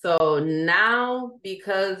 So now,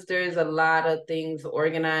 because there's a lot of things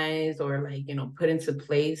organized or like put into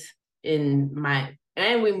place and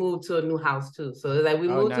we moved to a new house too. So like we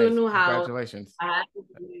moved to a new house. Congratulations.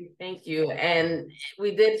 Thank you. And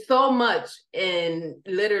we did so much in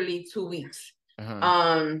literally 2 weeks.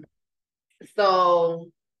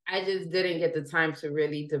 So I just didn't get the time to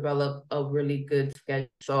really develop a really good schedule.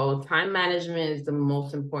 So time management is the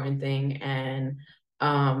most important thing, and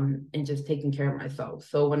just taking care of myself.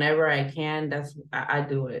 So whenever I can, I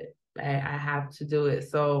do it. I have to do it.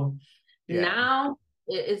 So now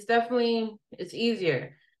it's definitely, it's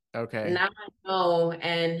easier. Okay. Now I know,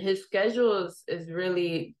 and his schedule is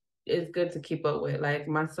really good to keep up with. Like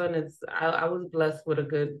my son I was blessed with a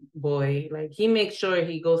good boy. Like he makes sure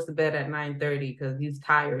he goes to bed at 9:30 because he's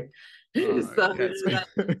tired. So yes.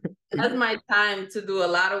 That's my time to do a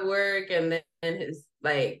lot of work, and then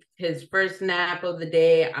his first nap of the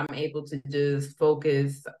day, I'm able to just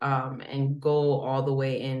focus and go all the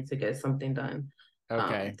way in to get something done.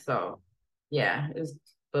 Okay. So yeah,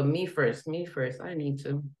 but me first, I need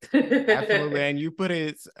to. Absolutely. And you put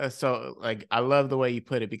it so like, I love the way you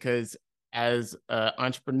put it, because as an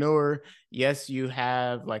entrepreneur, yes, you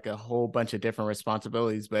have like a whole bunch of different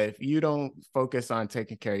responsibilities, but if you don't focus on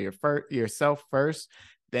taking care of yourself first,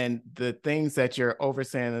 then the things that you're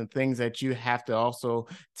overseeing and the things that you have to also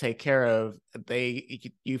take care of,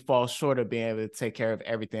 you fall short of being able to take care of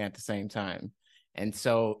everything at the same time. And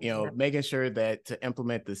so, making sure that to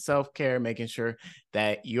implement the self-care, making sure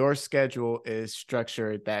that your schedule is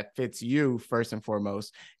structured that fits you first and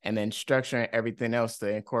foremost, and then structuring everything else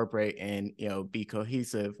to incorporate and, be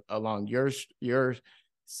cohesive along your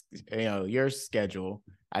schedule.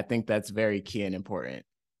 I think that's very key and important,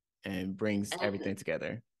 and brings everything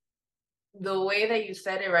together. The way that you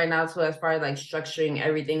said it right now, so as far as like structuring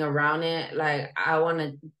everything around it, like I want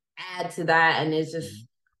to add to that, and it's just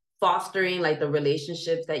fostering like the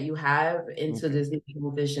relationships that you have into this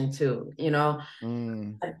new vision too.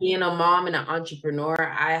 Being a mom and an entrepreneur,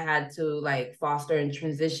 I had to like foster and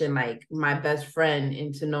transition like my best friend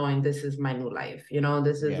into knowing this is my new life.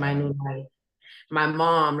 This is my new life. My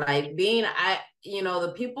mom, like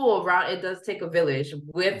the people around, it does take a village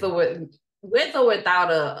with or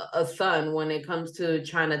without a son when it comes to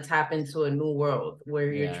trying to tap into a new world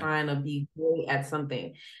where you're trying to be great at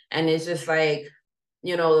something. And it's just like,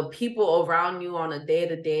 the people around you on a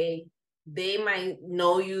day-to-day, they might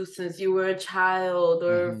know you since you were a child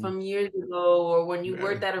or from years ago, or when you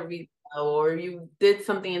worked at a retail, or you did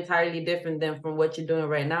something entirely different than from what you're doing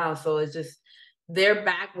right now. So it's just, they're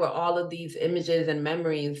back with all of these images and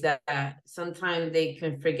memories that sometimes they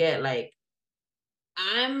can forget. Like,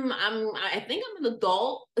 I think I'm an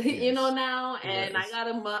adult, you know, now, and I got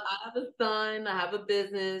I have a son, I have a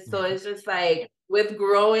business. So it's just like, with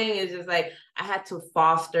growing, it's just like I had to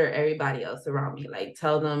foster everybody else around me, like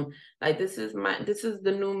tell them, like, this is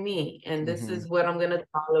the new me, and this is what I'm gonna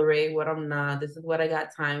tolerate, what I'm not, this is what I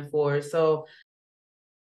got time for. So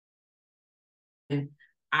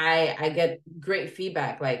I get great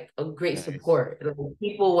feedback, like a great support. Like,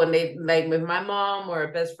 people, when they, like, if my mom or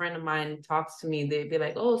a best friend of mine talks to me, they'd be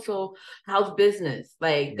like, "Oh, so how's business?"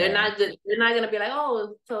 Like, they're not gonna be like,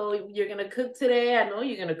 "Oh, so you're gonna cook today? I know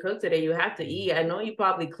you're gonna cook today. You have to eat. I know you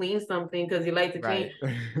probably clean something because you like to clean."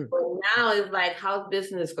 But now it's like, "How's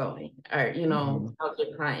business going?" Or, you know, how's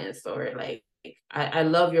your clients? Or like, I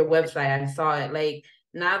love your website. I saw it. Like,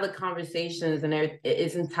 now the conversations and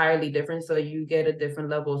it's entirely different. So you get a different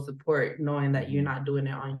level of support knowing that you're not doing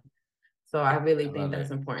it on. So I really think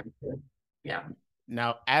that's important. Yeah.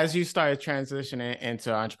 Now, as you started transitioning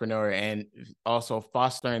into entrepreneur and also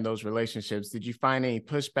fostering those relationships, did you find any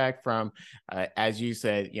pushback from, as you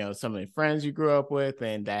said, you know, some of the friends you grew up with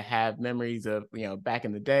and that have memories of, you know, back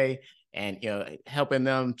in the day, and, you know, helping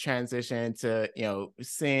them transition to, you know,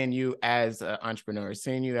 seeing you as an entrepreneur,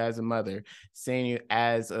 seeing you as a mother, seeing you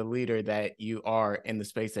as a leader that you are in the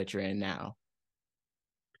space that you're in now?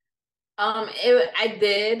 I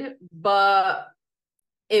did, but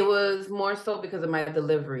it was more so because of my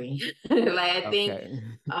delivery. Like, I think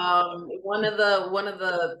one of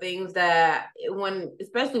the things that, when,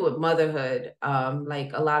 especially with motherhood,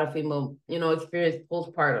 like, a lot of female, you know, experience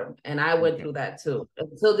postpartum, and I went through that too.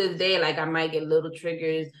 Until this day, like, I might get little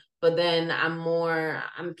triggers, but then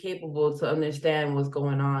I'm capable to understand what's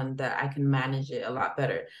going on, that I can manage it a lot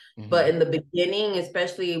better. But in the beginning,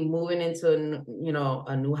 especially moving into, you know,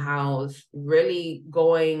 a new house, really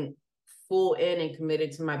going full in and committed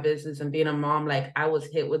to my business and being a mom, like, I was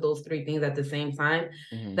hit with those three things at the same time,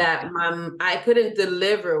 that I couldn't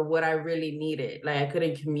deliver what I really needed. Like, I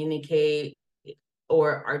couldn't communicate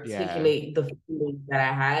or articulate the feelings that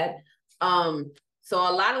I had. So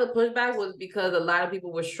a lot of the pushback was because a lot of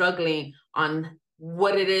people were struggling on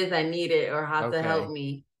what it is I needed or how to help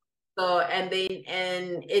me. So, and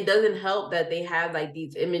it doesn't help that they have, like,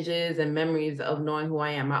 these images and memories of knowing who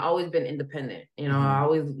I am. I've always been independent. You know, I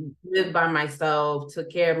always lived by myself, took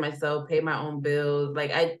care of myself, paid my own bills,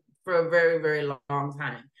 like, for a very, very long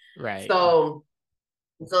time. So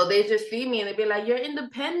they just see me and they be like, "You're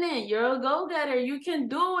independent. You're a go-getter. You can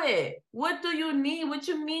do it. What do you need? What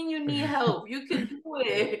you mean you need help? You can do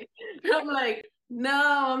it." I'm like,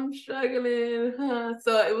 "No, I'm struggling."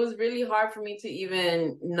 So it was really hard for me to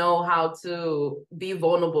even know how to be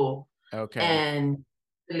vulnerable and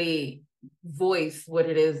really voice what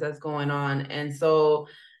it is that's going on. And so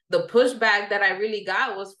the pushback that I really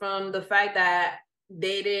got was from the fact that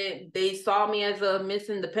they saw me as a Miss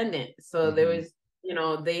Independent. So there was, you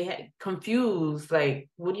know, they had confused, like,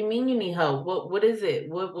 "What do you mean you need help? What is it?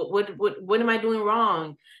 What am I doing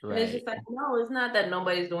wrong?" And it's just like, no, it's not that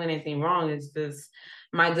nobody's doing anything wrong. It's just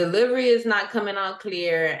my delivery is not coming out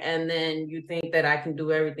clear. And then you think that I can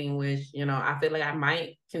do everything, which, you know, I feel like I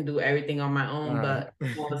might can do everything on my own, but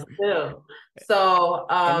still. So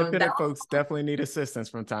independent folks definitely need assistance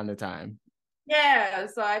from time to time. Yeah,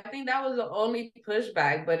 so I think that was the only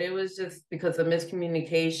pushback, but it was just because of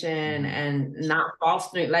miscommunication and not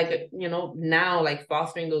fostering, like, you know, now, like,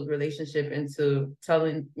 fostering those relationships into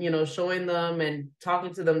telling, you know, showing them and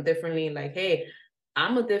talking to them differently, like, "Hey,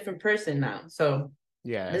 I'm a different person now. So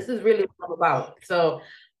this is really what I'm about." So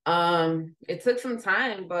it took some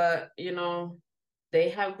time, but, you know, they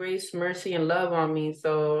have grace, mercy, and love on me.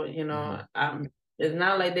 So, you know, it's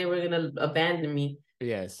not like they were gonna abandon me.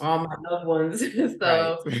 All my loved ones.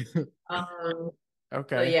 So so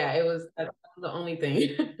yeah, it was, that's the only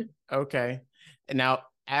thing. And now,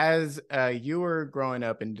 as you were growing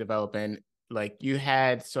up and developing, like, you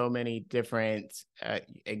had so many different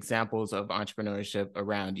examples of entrepreneurship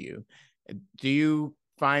around you. Do you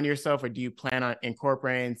find yourself, or do you plan on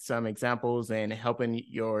incorporating some examples and helping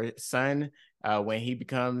your son when he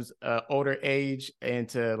becomes older age,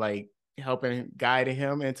 into, like, helping guide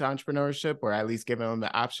him into entrepreneurship, or at least giving him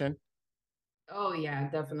the option? Oh yeah,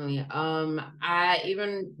 definitely. I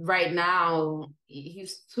even right now,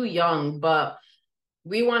 he's too young, but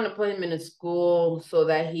we want to put him in a school so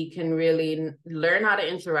that he can really learn how to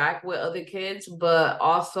interact with other kids, but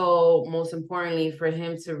also, most importantly, for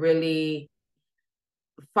him to really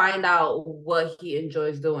find out what he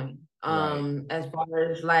enjoys doing. Right. As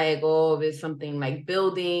far as like, oh, if it's something like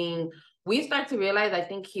building, we start to realize I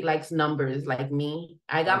think he likes numbers like me.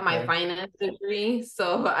 I got my Okay. finance degree,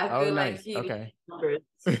 so I Oh, feel like nice. he likes Okay. numbers.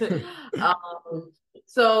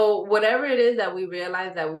 So whatever it is that we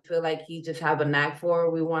realize that we feel like he just have a knack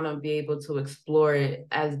for, we want to be able to explore it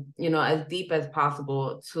as, as deep as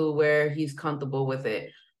possible to where he's comfortable with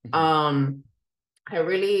it. Mhm. Um,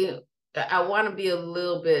 I want to be a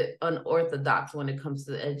little bit unorthodox when it comes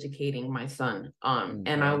to educating my son.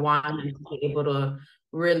 And I Okay. want him to be able to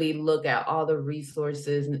really look at all the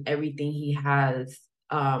resources and everything he has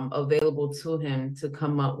available to him to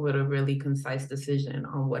come up with a really concise decision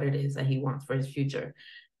on what it is that he wants for his future.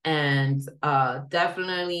 And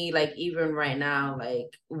definitely, like, even right now, like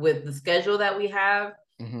with the schedule that we have,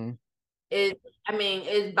 Mm-hmm.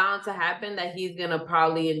 it's bound to happen that he's gonna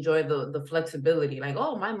probably enjoy the flexibility. Like,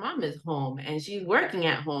 oh, my mom is home and she's working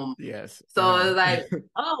at home. Yes. So it's like,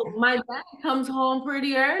 oh, my dad comes home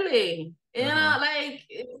pretty early. Uh-huh. Like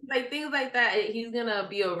it's like things like that. He's gonna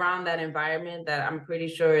be around that environment that I'm pretty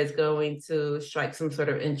sure is going to strike some sort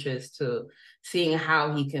of interest to seeing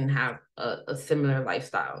how he can have a similar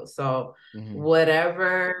lifestyle. So Mm-hmm.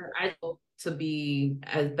 whatever I hope to be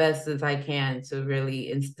as best as I can to really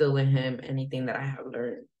instill in him anything that I have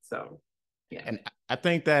learned. So yeah. And I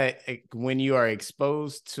think that when you are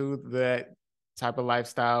exposed to that type of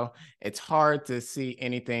lifestyle, it's hard to see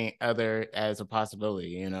anything other as a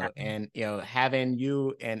possibility, and, having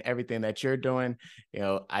you and everything that you're doing,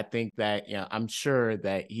 I think that, I'm sure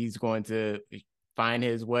that he's going to find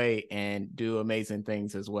his way and do amazing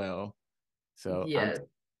things as well. So Yes.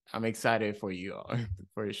 I'm excited for you all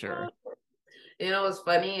for sure. What's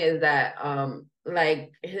funny is that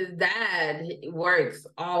like his dad works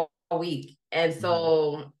all week. And Mm-hmm.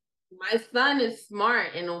 so my son is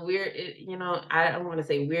smart in a weird, I don't want to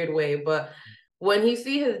say weird way, but when he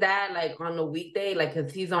see his dad like on the weekday, like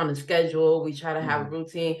cause he's on a schedule, we try to have a Mm-hmm.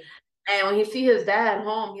 routine. And when he see his dad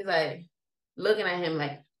home, he's like looking at him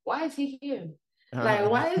like, why is he here? Like,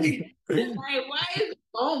 why is he like, why is he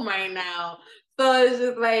home right now? So it's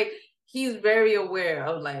just like he's very aware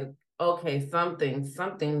of like, okay, something's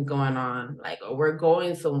going on. Like we're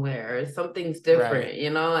going somewhere, or something's Right.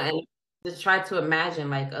 different, and just try to imagine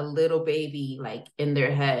like a little baby like in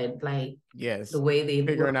their head, like the Yes. way they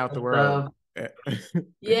Figuring look out the and world. stuff.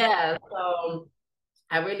 Yeah. So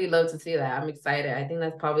I really love to see that. I'm excited. I think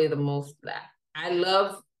that's probably the most that I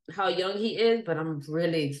love how young he is, but I'm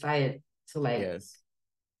really excited to like Yes.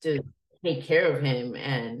 just take care of him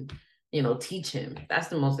and teach him. That's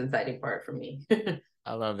the most exciting part for me.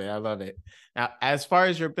 I love it. I love it. Now, as far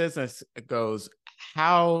as your business goes,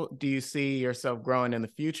 how do you see yourself growing in the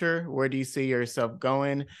future? Where do you see yourself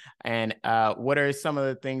going? And what are some of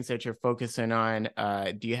the things that you're focusing on?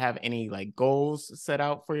 Do you have any like goals set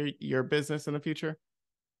out for your business in the future?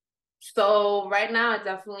 So right now,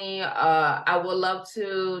 I would love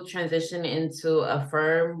to transition into a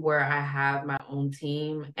firm where I have my own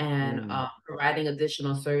team and Mm, providing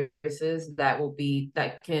additional services that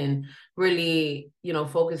can really,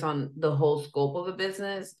 focus on the whole scope of a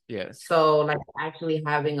business. yes. So like actually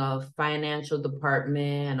having a financial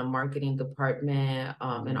department and a marketing department,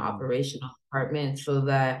 an Mm, operational department so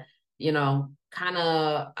that, kind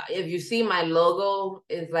of if you see my logo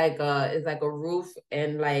is like a roof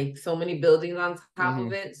and like so many buildings on top mm-hmm.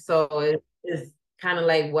 of it, so it's kind of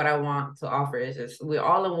like what I want to offer is just we're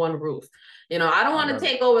all in one roof. I don't I want to love it.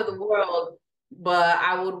 take over the world, but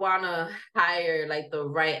I would want to hire like the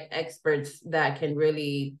right experts that can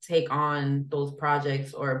really take on those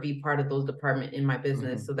projects or be part of those departments in my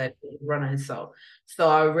business Mm-hmm. so that it run itself. So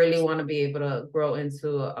I really want to be able to grow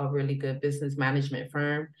into a really good business management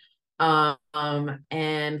firm,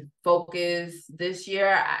 and focus this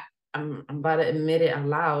year. I'm about to admit it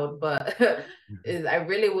aloud, but I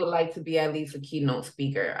really would like to be at least a keynote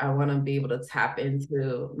speaker. I want to be able to tap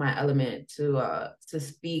into my element to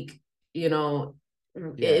speak, you know,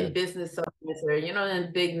 Yeah. in business summits or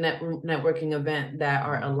in big networking event that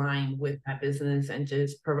are Mm-hmm. aligned with my business and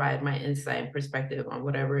just provide my insight and perspective on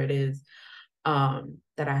whatever it is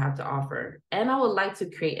that I have to offer. And I would like to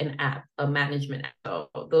create an app, a management app.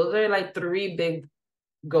 So those are like three big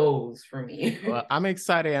goals for me. Well, I'm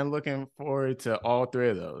excited and looking forward to all three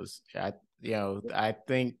of those. I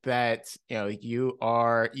think that, you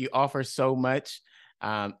offer so much.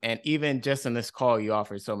 And even just in this call, you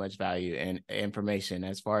offer so much value and information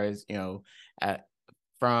as far as, uh,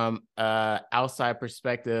 from outside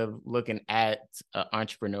perspective, looking at an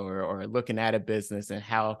entrepreneur or looking at a business and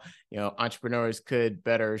how, entrepreneurs could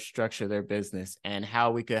better structure their business and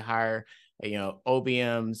how we could hire,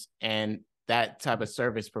 OBMs and that type of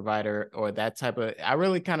service provider, or that type of, I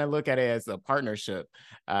really kind of look at it as a partnership,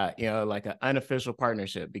 like an unofficial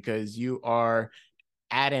partnership, because you are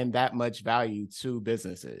adding that much value to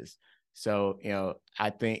businesses. So, I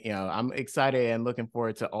think, I'm excited and looking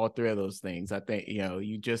forward to all three of those things. I think,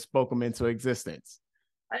 you just spoke them into existence.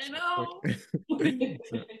 I know.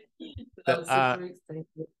 So, I'm super excited.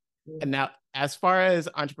 and now, as far as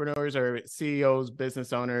entrepreneurs or CEOs,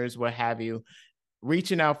 business owners, what have you,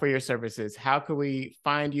 reaching out for your services, how could we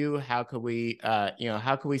find you? How could we,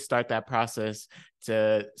 how could we start that process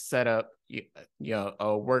to set up,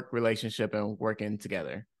 a work relationship and working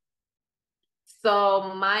together?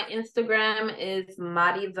 So my Instagram is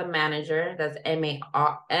Mari the Manager. That's Mari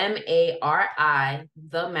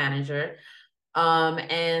the Manager.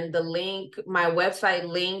 And the link, my website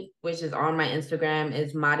link, which is on my Instagram,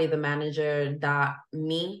 is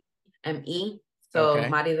marithemanager.me, M-E. So Okay.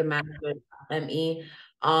 marithemanager.me.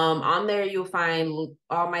 On there you'll find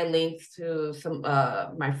all my links to some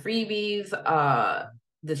my freebies,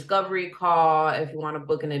 discovery call if you want to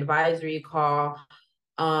book an advisory call,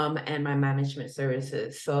 and my management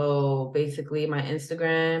services. So basically my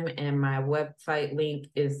Instagram and my website link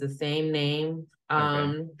is the same name.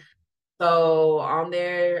 Okay. So on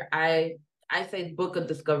there, I say book a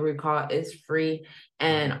discovery call. It's free.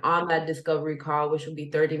 And on that discovery call, which will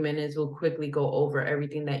be 30 minutes, we'll quickly go over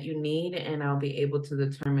everything that you need, and I'll be able to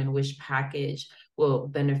determine which package will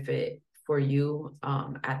benefit for you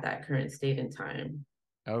at that current state and time.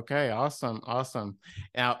 Okay, awesome. Awesome.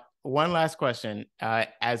 Now, one last question.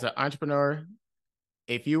 As an entrepreneur,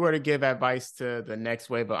 if you were to give advice to the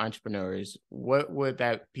next wave of entrepreneurs, what would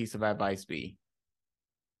that piece of advice be?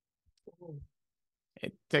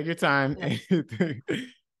 Take your time. I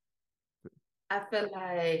feel like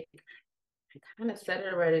I kind of said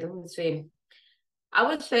it already. Let me see. I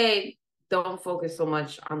would say don't focus so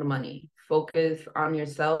much on the money. Focus on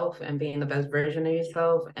yourself and being the best version of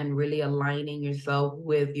yourself, and really aligning yourself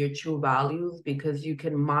with your true values, because you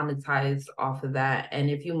can monetize off of that. And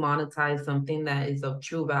if you monetize something that is of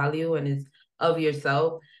true value and is of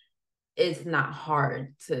yourself, it's not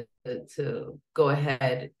hard to go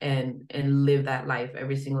ahead and live that life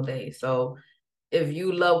every single day. So if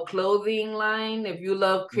you love clothing line, if you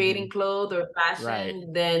love creating clothes or Right.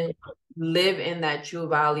 fashion, then live in that true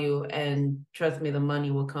value, and trust me, the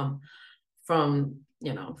money will come from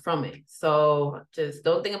it. So just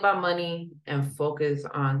don't think about money and focus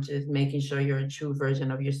on just making sure you're a true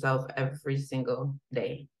version of yourself every single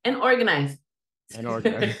day, and organize. And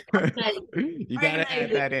organize. You gotta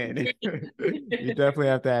add that in. You definitely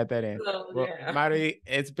have to add that in. So, Well, yeah. Mari,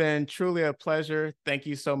 it's been truly a pleasure. Thank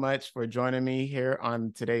you so much for joining me here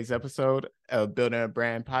on today's episode of Building a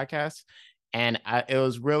Brand podcast. And it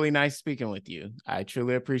was really nice speaking with you. I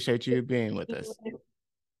truly appreciate you being with us.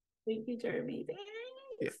 Thank you, Jeremy. Thanks.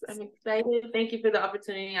 Yes. I'm excited. Thank you for the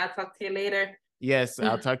opportunity. I'll talk to you later. Yes,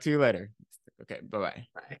 I'll talk to you later. Okay, bye-bye.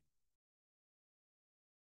 Bye.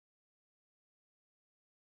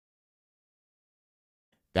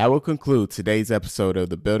 That will conclude today's episode of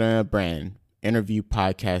the Building a Brand interview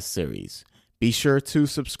podcast series. Be sure to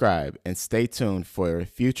subscribe and stay tuned for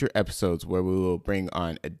future episodes where we will bring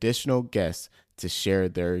on additional guests to share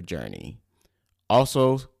their journey.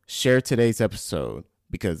 Also, share today's episode,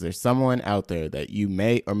 because there's someone out there that you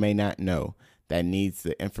may or may not know that needs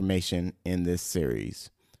the information in this series.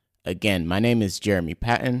 Again, my name is Jeremy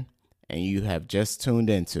Patton, and you have just tuned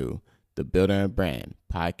into the Building a Brand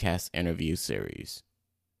podcast interview series.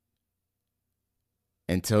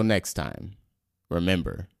 Until next time,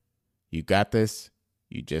 remember, you got this.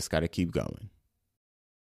 You just got to keep going.